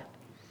slaughter.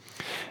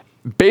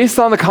 Based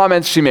on the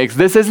comments she makes,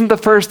 this isn't the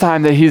first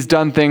time that he's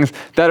done things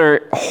that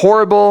are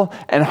horrible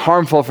and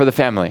harmful for the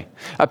family.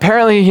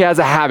 Apparently, he has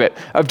a habit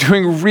of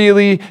doing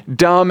really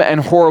dumb and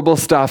horrible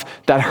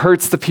stuff that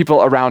hurts the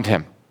people around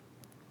him.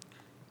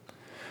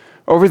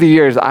 Over the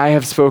years, I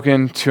have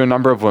spoken to a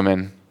number of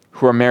women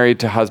who are married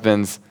to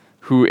husbands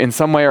who in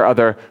some way or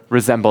other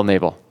resemble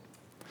Nabal.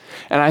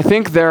 And I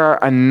think there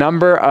are a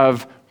number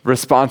of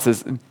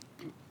responses.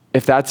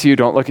 If that's you,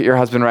 don't look at your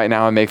husband right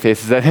now and make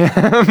faces at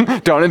him.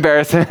 Don't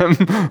embarrass him.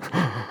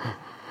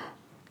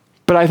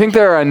 But I think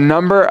there are a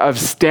number of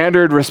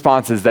standard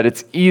responses that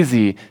it's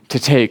easy to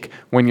take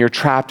when you're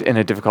trapped in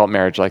a difficult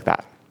marriage like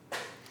that.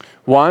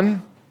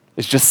 One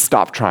is just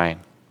stop trying.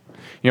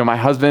 You know, my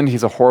husband,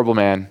 he's a horrible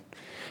man.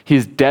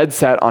 He's dead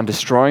set on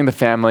destroying the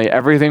family,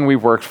 everything we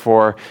worked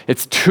for.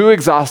 It's too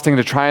exhausting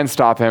to try and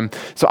stop him,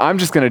 so I'm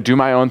just going to do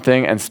my own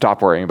thing and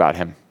stop worrying about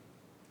him.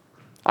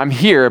 I'm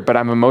here, but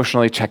I'm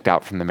emotionally checked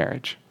out from the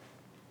marriage.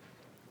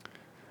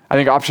 I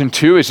think option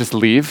 2 is just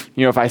leave.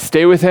 If I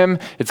stay with him,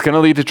 it's going to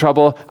lead to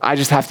trouble. I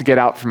just have to get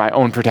out for my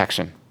own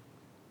protection.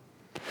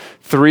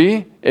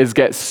 3 is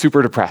get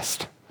super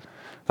depressed.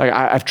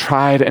 I've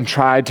tried and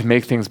tried to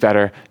make things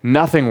better.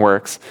 Nothing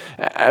works.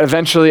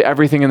 Eventually,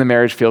 everything in the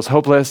marriage feels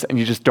hopeless, and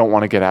you just don't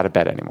want to get out of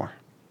bed anymore.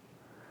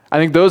 I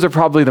think those are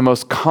probably the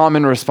most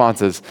common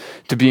responses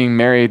to being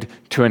married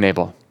to a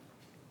Nabal.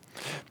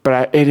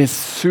 But it is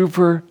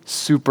super,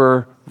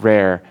 super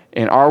rare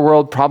in our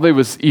world, probably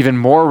was even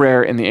more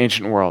rare in the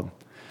ancient world,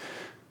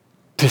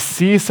 to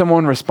see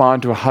someone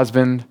respond to a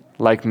husband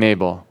like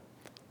Nabal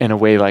in a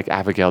way like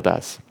Abigail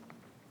does.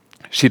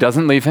 She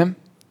doesn't leave him.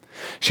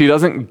 She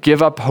doesn't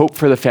give up hope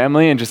for the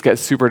family and just get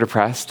super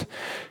depressed.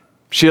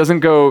 She doesn't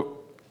go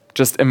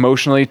just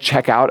emotionally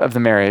check out of the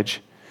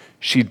marriage.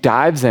 She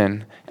dives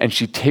in and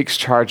she takes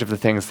charge of the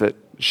things that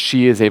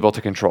she is able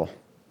to control.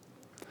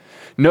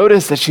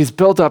 Notice that she's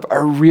built up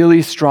a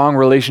really strong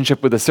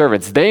relationship with the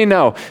servants. They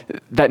know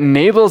that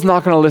Nabal's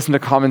not going to listen to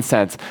common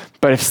sense,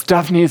 but if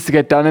stuff needs to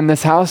get done in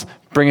this house,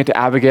 bring it to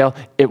Abigail.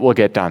 It will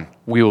get done.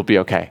 We will be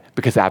okay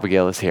because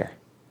Abigail is here.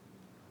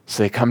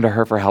 So they come to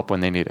her for help when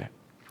they need it.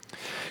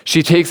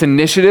 She takes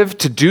initiative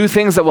to do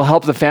things that will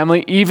help the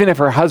family, even if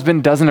her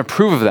husband doesn't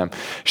approve of them.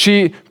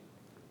 She,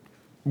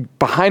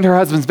 behind her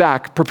husband's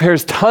back,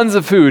 prepares tons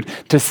of food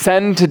to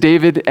send to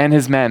David and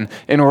his men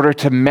in order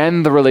to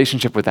mend the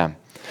relationship with them.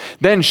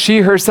 Then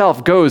she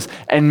herself goes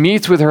and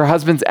meets with her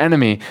husband's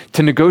enemy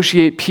to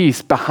negotiate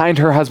peace behind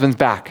her husband's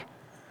back.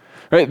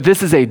 Right?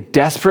 This is a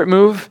desperate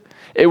move.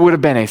 It would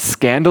have been a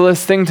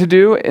scandalous thing to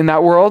do in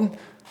that world,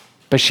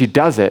 but she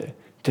does it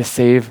to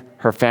save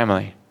her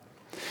family.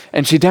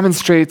 And she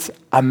demonstrates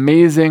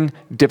amazing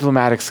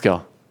diplomatic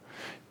skill.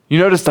 You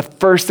notice the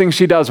first thing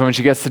she does when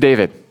she gets to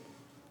David.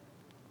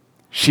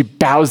 She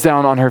bows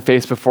down on her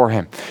face before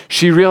him.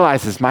 She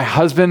realizes, my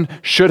husband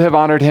should have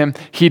honored him.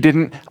 He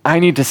didn't. I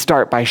need to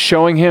start by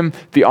showing him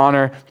the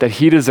honor that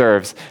he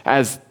deserves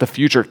as the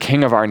future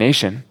king of our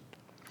nation.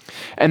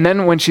 And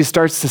then when she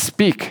starts to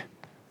speak,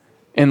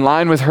 in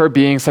line with her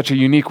being such a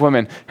unique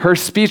woman, her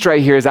speech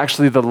right here is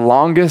actually the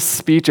longest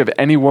speech of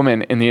any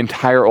woman in the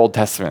entire Old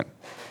Testament.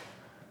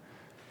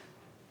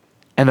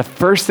 And the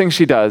first thing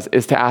she does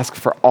is to ask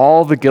for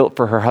all the guilt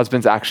for her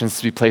husband's actions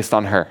to be placed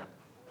on her.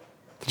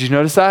 Did you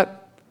notice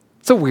that?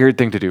 It's a weird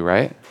thing to do,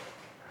 right?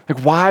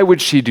 Why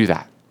would she do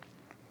that?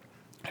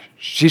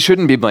 She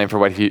shouldn't be blamed for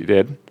what he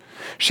did.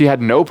 She had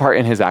no part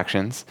in his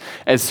actions.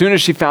 As soon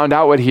as she found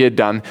out what he had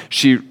done,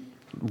 she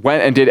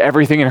went and did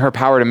everything in her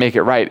power to make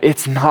it right.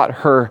 It's not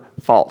her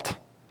fault.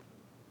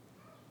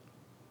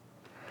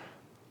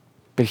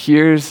 But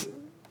here's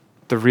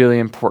the really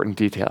important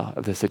detail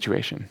of the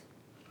situation.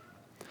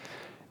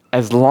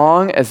 As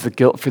long as the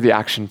guilt for the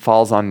action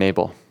falls on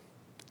Nabal,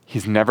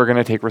 he's never going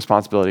to take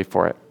responsibility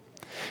for it.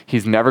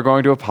 He's never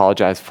going to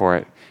apologize for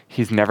it.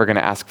 He's never going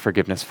to ask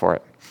forgiveness for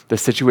it. The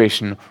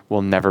situation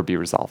will never be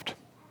resolved.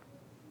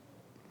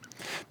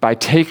 By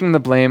taking the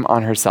blame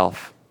on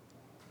herself,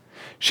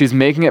 she's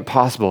making it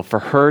possible for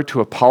her to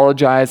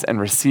apologize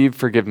and receive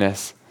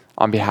forgiveness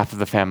on behalf of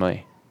the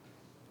family.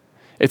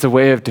 It's a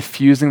way of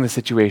diffusing the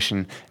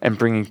situation and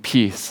bringing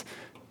peace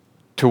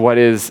to what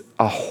is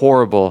a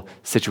horrible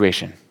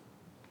situation.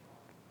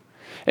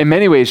 In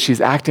many ways,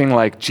 she's acting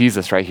like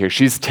Jesus right here.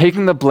 She's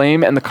taking the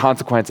blame and the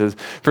consequences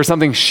for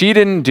something she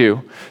didn't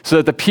do so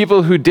that the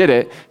people who did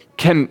it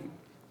can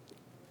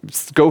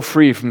go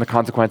free from the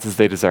consequences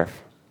they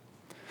deserve.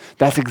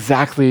 That's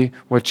exactly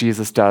what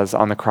Jesus does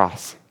on the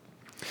cross.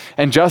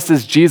 And just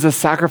as Jesus'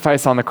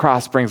 sacrifice on the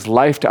cross brings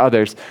life to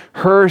others,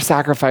 her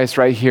sacrifice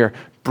right here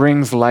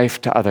brings life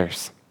to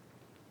others.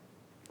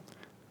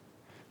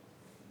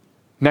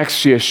 Next,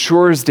 she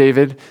assures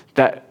David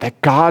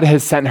that God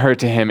has sent her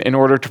to him in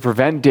order to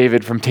prevent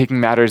David from taking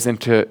matters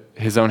into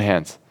his own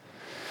hands.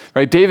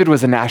 Right? David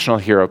was a national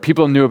hero.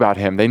 People knew about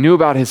him. They knew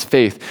about his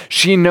faith.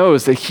 She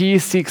knows that he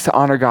seeks to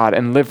honor God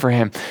and live for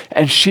him.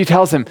 And she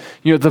tells him,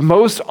 the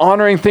most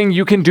honoring thing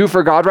you can do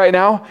for God right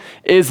now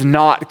is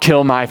not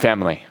kill my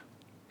family.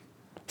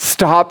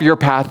 Stop your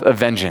path of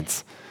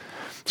vengeance.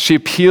 She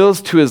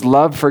appeals to his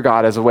love for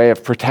God as a way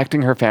of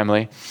protecting her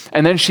family.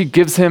 And then she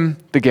gives him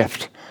the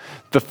gift.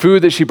 The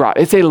food that she brought.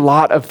 It's a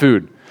lot of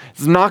food.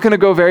 It's not going to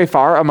go very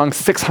far among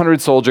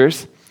 600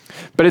 soldiers,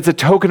 but it's a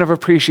token of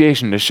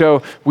appreciation to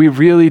show we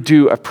really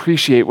do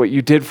appreciate what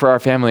you did for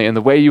our family and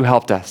the way you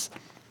helped us.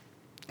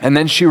 And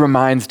then she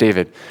reminds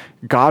David,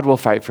 God will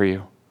fight for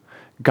you.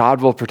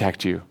 God will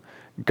protect you.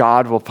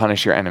 God will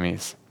punish your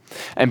enemies.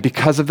 And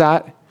because of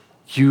that,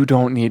 you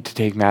don't need to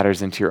take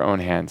matters into your own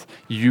hands.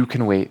 You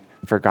can wait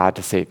for God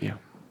to save you.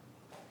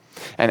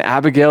 And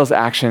Abigail's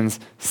actions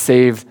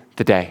saved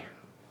the day.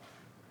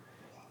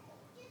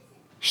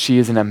 She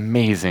is an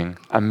amazing,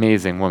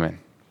 amazing woman.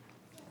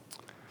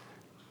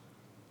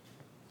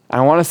 I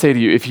want to say to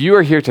you, if you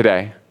are here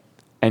today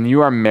and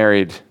you are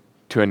married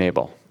to a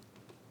Nabal,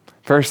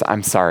 first,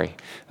 I'm sorry.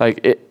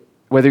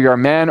 Whether you're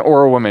a man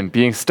or a woman,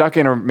 being stuck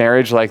in a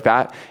marriage like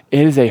that,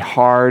 it is a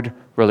hard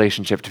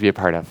relationship to be a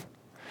part of.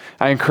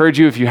 I encourage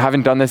you, if you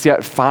haven't done this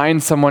yet,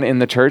 find someone in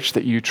the church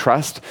that you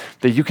trust,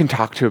 that you can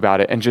talk to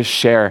about it and just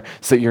share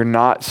so that you're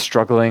not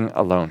struggling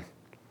alone.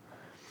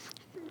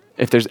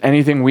 If there's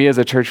anything we as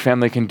a church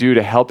family can do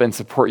to help and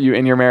support you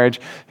in your marriage,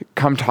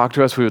 come talk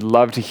to us. We would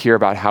love to hear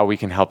about how we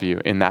can help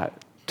you in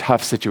that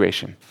tough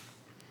situation.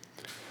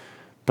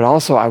 But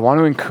also, I want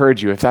to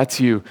encourage you, if that's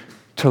you,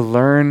 to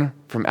learn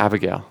from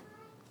Abigail.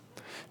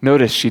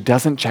 Notice she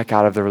doesn't check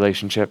out of the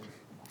relationship.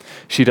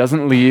 She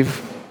doesn't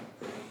leave.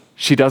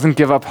 She doesn't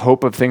give up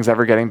hope of things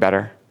ever getting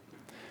better.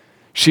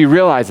 She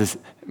realizes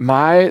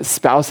my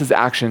spouse's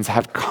actions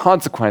have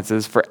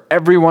consequences for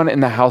everyone in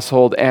the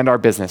household and our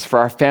business, for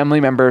our family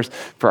members,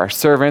 for our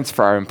servants,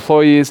 for our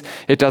employees.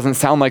 It doesn't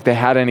sound like they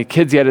had any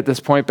kids yet at this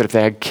point, but if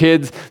they had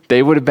kids,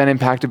 they would have been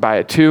impacted by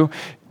it too.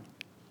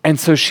 And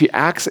so she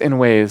acts in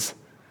ways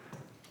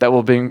that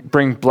will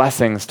bring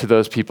blessings to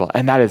those people.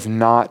 And that is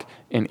not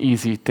an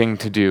easy thing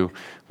to do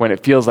when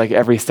it feels like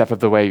every step of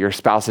the way your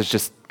spouse is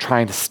just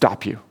trying to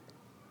stop you.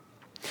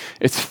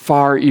 It's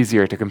far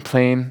easier to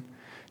complain,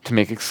 to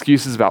make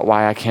excuses about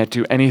why I can't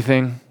do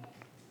anything.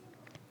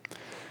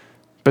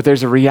 But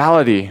there's a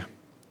reality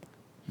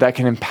that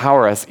can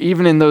empower us,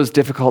 even in those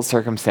difficult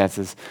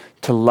circumstances,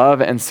 to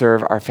love and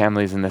serve our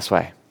families in this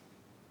way.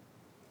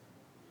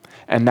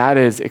 And that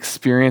is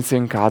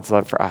experiencing God's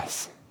love for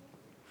us.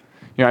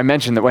 I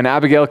mentioned that when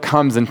Abigail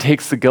comes and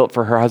takes the guilt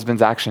for her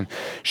husband's action,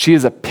 she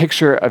is a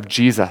picture of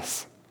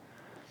Jesus.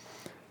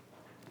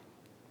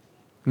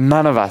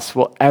 None of us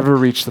will ever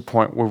reach the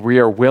point where we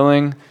are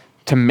willing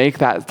to make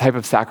that type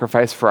of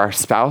sacrifice for our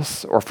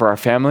spouse or for our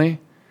family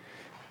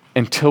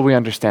until we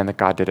understand that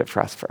God did it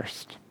for us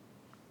first.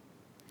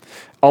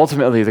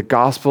 Ultimately, the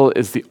gospel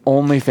is the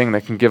only thing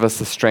that can give us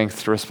the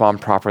strength to respond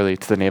properly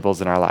to the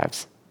Nabals in our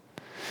lives.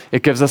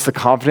 It gives us the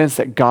confidence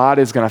that God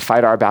is going to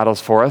fight our battles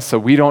for us, so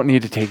we don't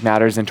need to take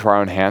matters into our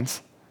own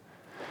hands.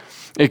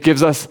 It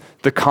gives us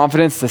the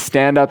confidence to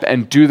stand up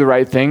and do the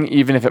right thing,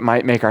 even if it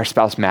might make our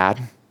spouse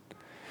mad.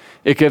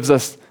 It gives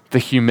us the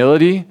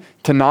humility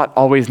to not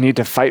always need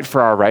to fight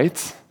for our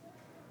rights,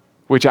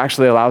 which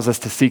actually allows us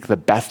to seek the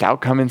best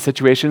outcome in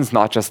situations,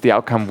 not just the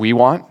outcome we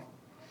want.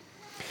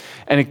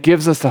 And it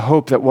gives us the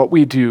hope that what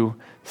we do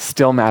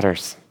still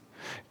matters.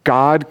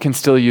 God can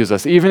still use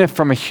us. Even if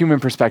from a human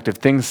perspective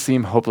things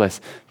seem hopeless,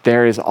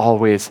 there is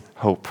always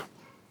hope.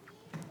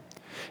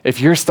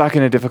 If you're stuck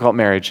in a difficult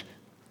marriage,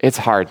 it's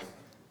hard,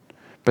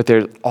 but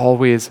there's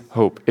always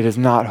hope. It is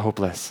not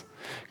hopeless.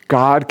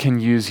 God can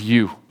use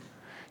you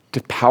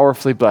to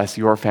powerfully bless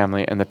your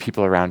family and the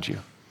people around you.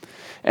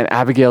 And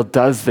Abigail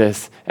does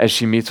this as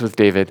she meets with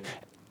David,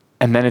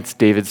 and then it's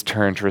David's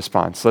turn to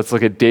respond. So let's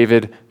look at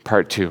David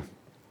part 2.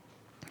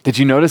 Did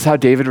you notice how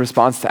David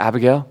responds to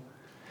Abigail?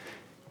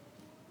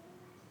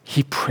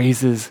 He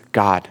praises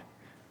God.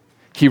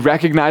 He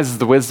recognizes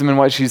the wisdom in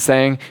what she's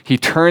saying. He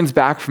turns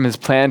back from his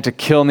plan to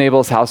kill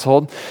Nabal's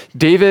household.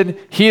 David,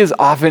 he is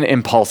often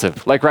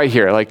impulsive, like right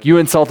here, like you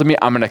insulted me,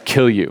 I'm going to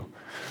kill you.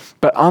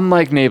 But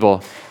unlike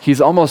Nabal, he's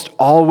almost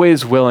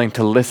always willing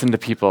to listen to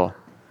people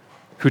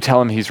who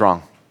tell him he's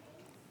wrong.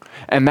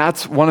 And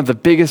that's one of the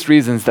biggest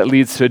reasons that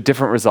leads to a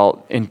different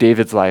result in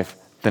David's life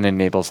than in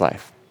Nabal's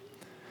life.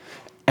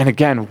 And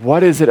again,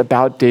 what is it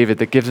about David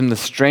that gives him the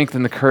strength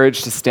and the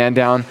courage to stand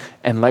down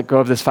and let go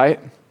of this fight?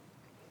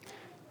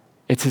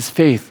 It's his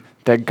faith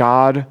that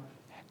God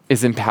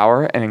is in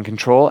power and in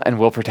control and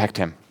will protect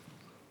him.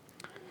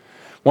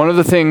 One of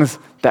the things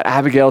that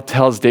Abigail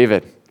tells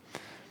David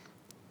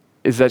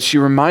is that she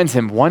reminds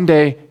him, one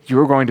day you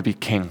are going to be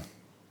king.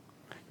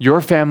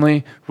 Your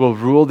family will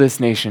rule this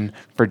nation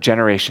for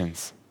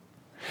generations.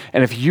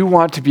 And if you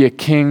want to be a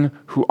king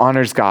who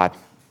honors God,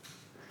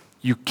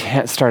 you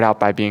can't start out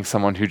by being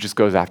someone who just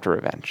goes after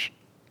revenge.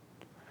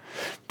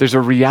 There's a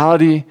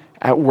reality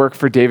at work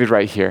for David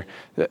right here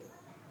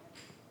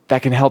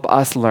that can help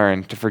us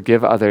learn to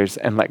forgive others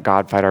and let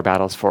God fight our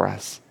battles for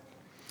us.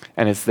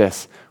 And it's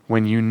this: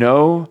 when you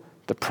know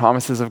the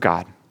promises of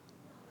God,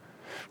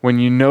 when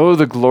you know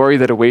the glory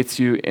that awaits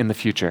you in the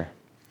future,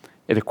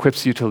 it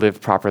equips you to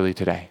live properly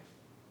today.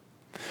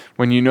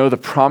 When you know the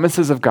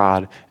promises of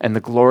God and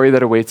the glory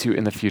that awaits you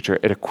in the future,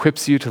 it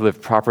equips you to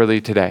live properly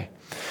today.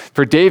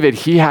 For David,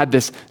 he had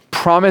this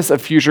promise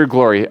of future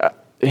glory,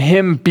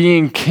 him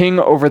being king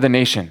over the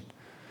nation,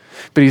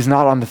 but he's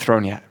not on the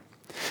throne yet.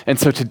 And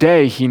so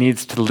today he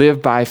needs to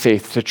live by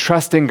faith, to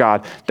trust in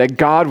God, that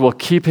God will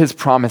keep his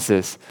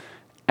promises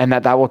and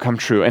that will come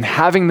true. And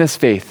having this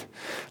faith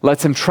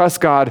lets him trust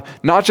God,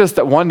 not just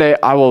that one day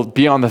I will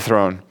be on the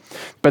throne,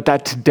 but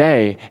that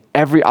today,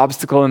 every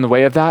obstacle in the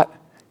way of that,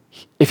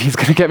 if he's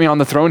going to get me on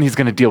the throne, he's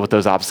going to deal with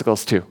those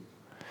obstacles too.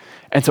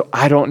 And so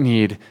I don't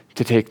need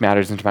to take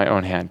matters into my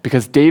own hand.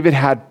 Because David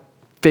had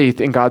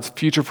faith in God's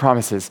future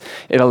promises,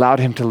 it allowed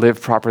him to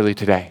live properly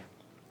today.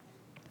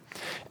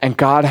 And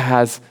God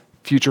has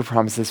future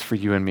promises for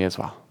you and me as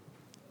well.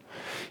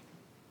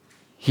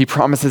 He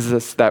promises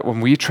us that when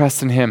we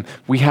trust in him,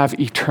 we have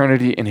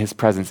eternity in his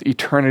presence,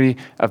 eternity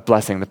of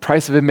blessing. The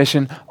price of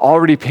admission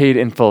already paid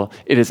in full.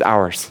 It is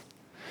ours.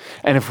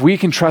 And if we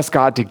can trust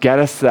God to get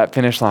us to that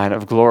finish line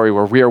of glory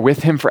where we are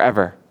with him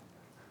forever,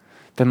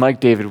 then like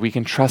David, we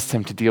can trust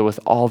him to deal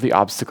with all the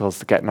obstacles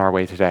that get in our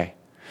way today.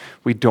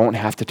 We don't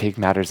have to take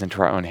matters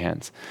into our own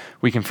hands.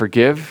 We can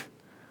forgive,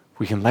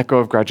 we can let go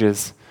of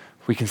grudges,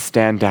 we can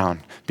stand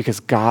down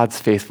because God's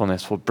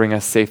faithfulness will bring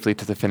us safely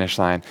to the finish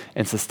line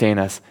and sustain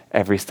us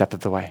every step of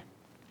the way.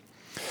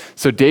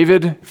 So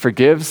David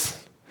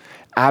forgives.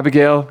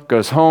 Abigail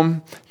goes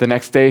home. The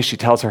next day, she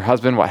tells her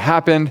husband what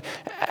happened,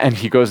 and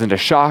he goes into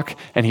shock,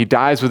 and he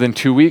dies within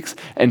 2 weeks,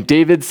 and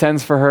David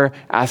sends for her,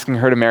 asking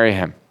her to marry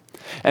him.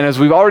 And as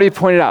we've already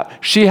pointed out,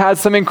 she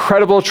has some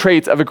incredible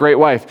traits of a great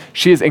wife.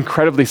 She is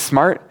incredibly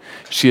smart.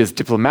 She is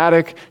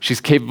diplomatic. She's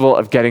capable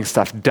of getting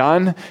stuff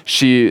done.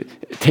 She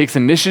takes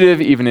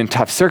initiative even in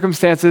tough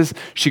circumstances.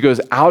 She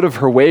goes out of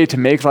her way to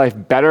make life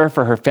better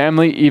for her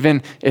family,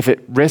 even if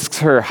it risks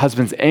her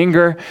husband's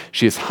anger.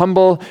 She is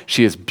humble.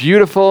 She is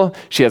beautiful.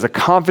 She has a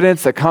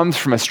confidence that comes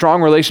from a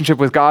strong relationship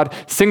with God.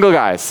 Single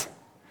guys,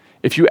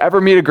 if you ever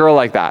meet a girl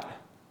like that,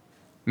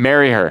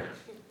 marry her.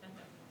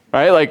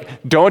 Right?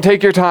 Like, don't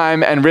take your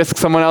time and risk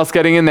someone else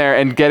getting in there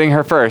and getting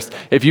her first.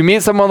 If you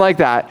meet someone like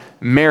that,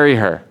 marry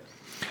her.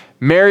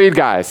 Married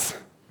guys,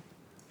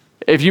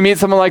 if you meet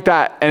someone like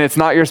that and it's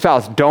not your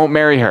spouse, don't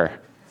marry her.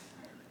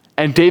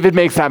 And David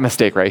makes that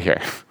mistake right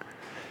here.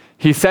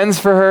 He sends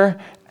for her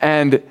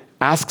and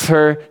asks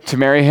her to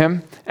marry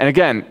him. And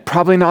again,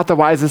 probably not the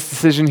wisest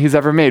decision he's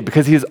ever made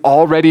because he's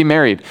already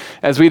married.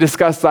 As we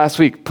discussed last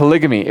week,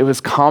 polygamy, it was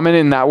common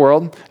in that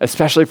world,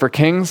 especially for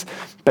kings,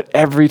 but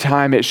every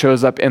time it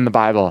shows up in the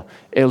Bible,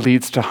 it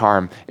leads to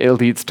harm, it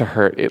leads to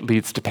hurt, it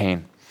leads to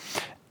pain.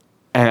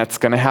 And it's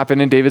going to happen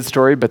in David's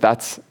story, but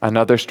that's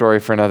another story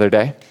for another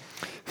day.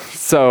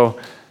 So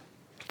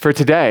for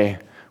today,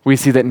 we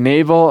see that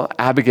Nabal,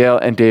 Abigail,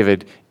 and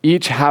David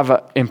each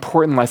have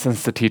important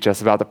lessons to teach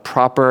us about the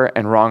proper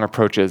and wrong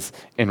approaches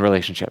in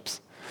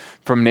relationships.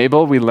 From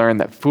Nabal, we learn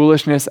that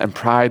foolishness and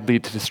pride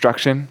lead to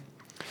destruction.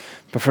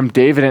 But from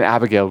David and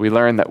Abigail, we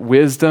learn that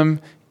wisdom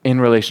in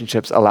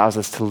relationships allows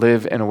us to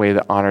live in a way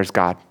that honors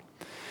God.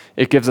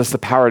 It gives us the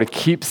power to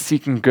keep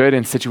seeking good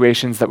in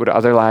situations that would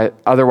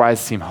otherwise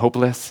seem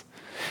hopeless.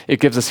 It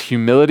gives us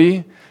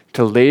humility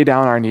to lay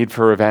down our need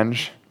for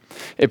revenge.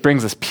 It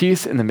brings us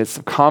peace in the midst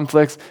of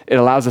conflicts. It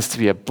allows us to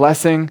be a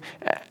blessing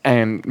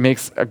and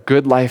makes a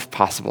good life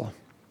possible.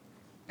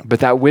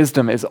 But that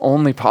wisdom is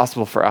only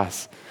possible for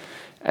us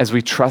as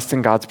we trust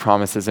in God's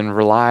promises and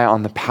rely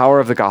on the power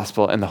of the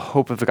gospel and the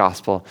hope of the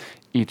gospel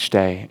each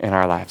day in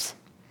our lives.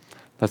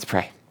 Let's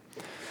pray.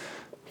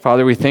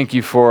 Father, we thank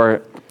you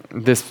for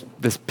this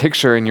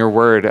picture in your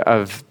word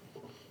of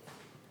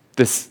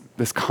this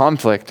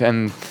conflict.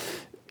 And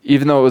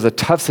even though it was a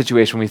tough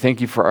situation, we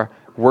thank you for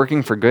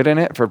working for good in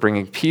it, for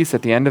bringing peace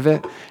at the end of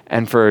it,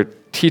 and for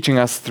teaching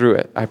us through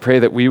it. I pray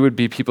that we would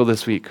be people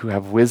this week who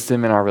have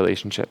wisdom in our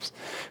relationships,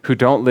 who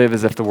don't live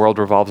as if the world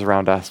revolves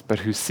around us, but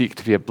who seek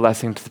to be a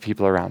blessing to the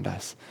people around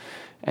us.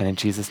 And in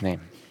Jesus'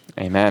 name,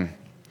 amen.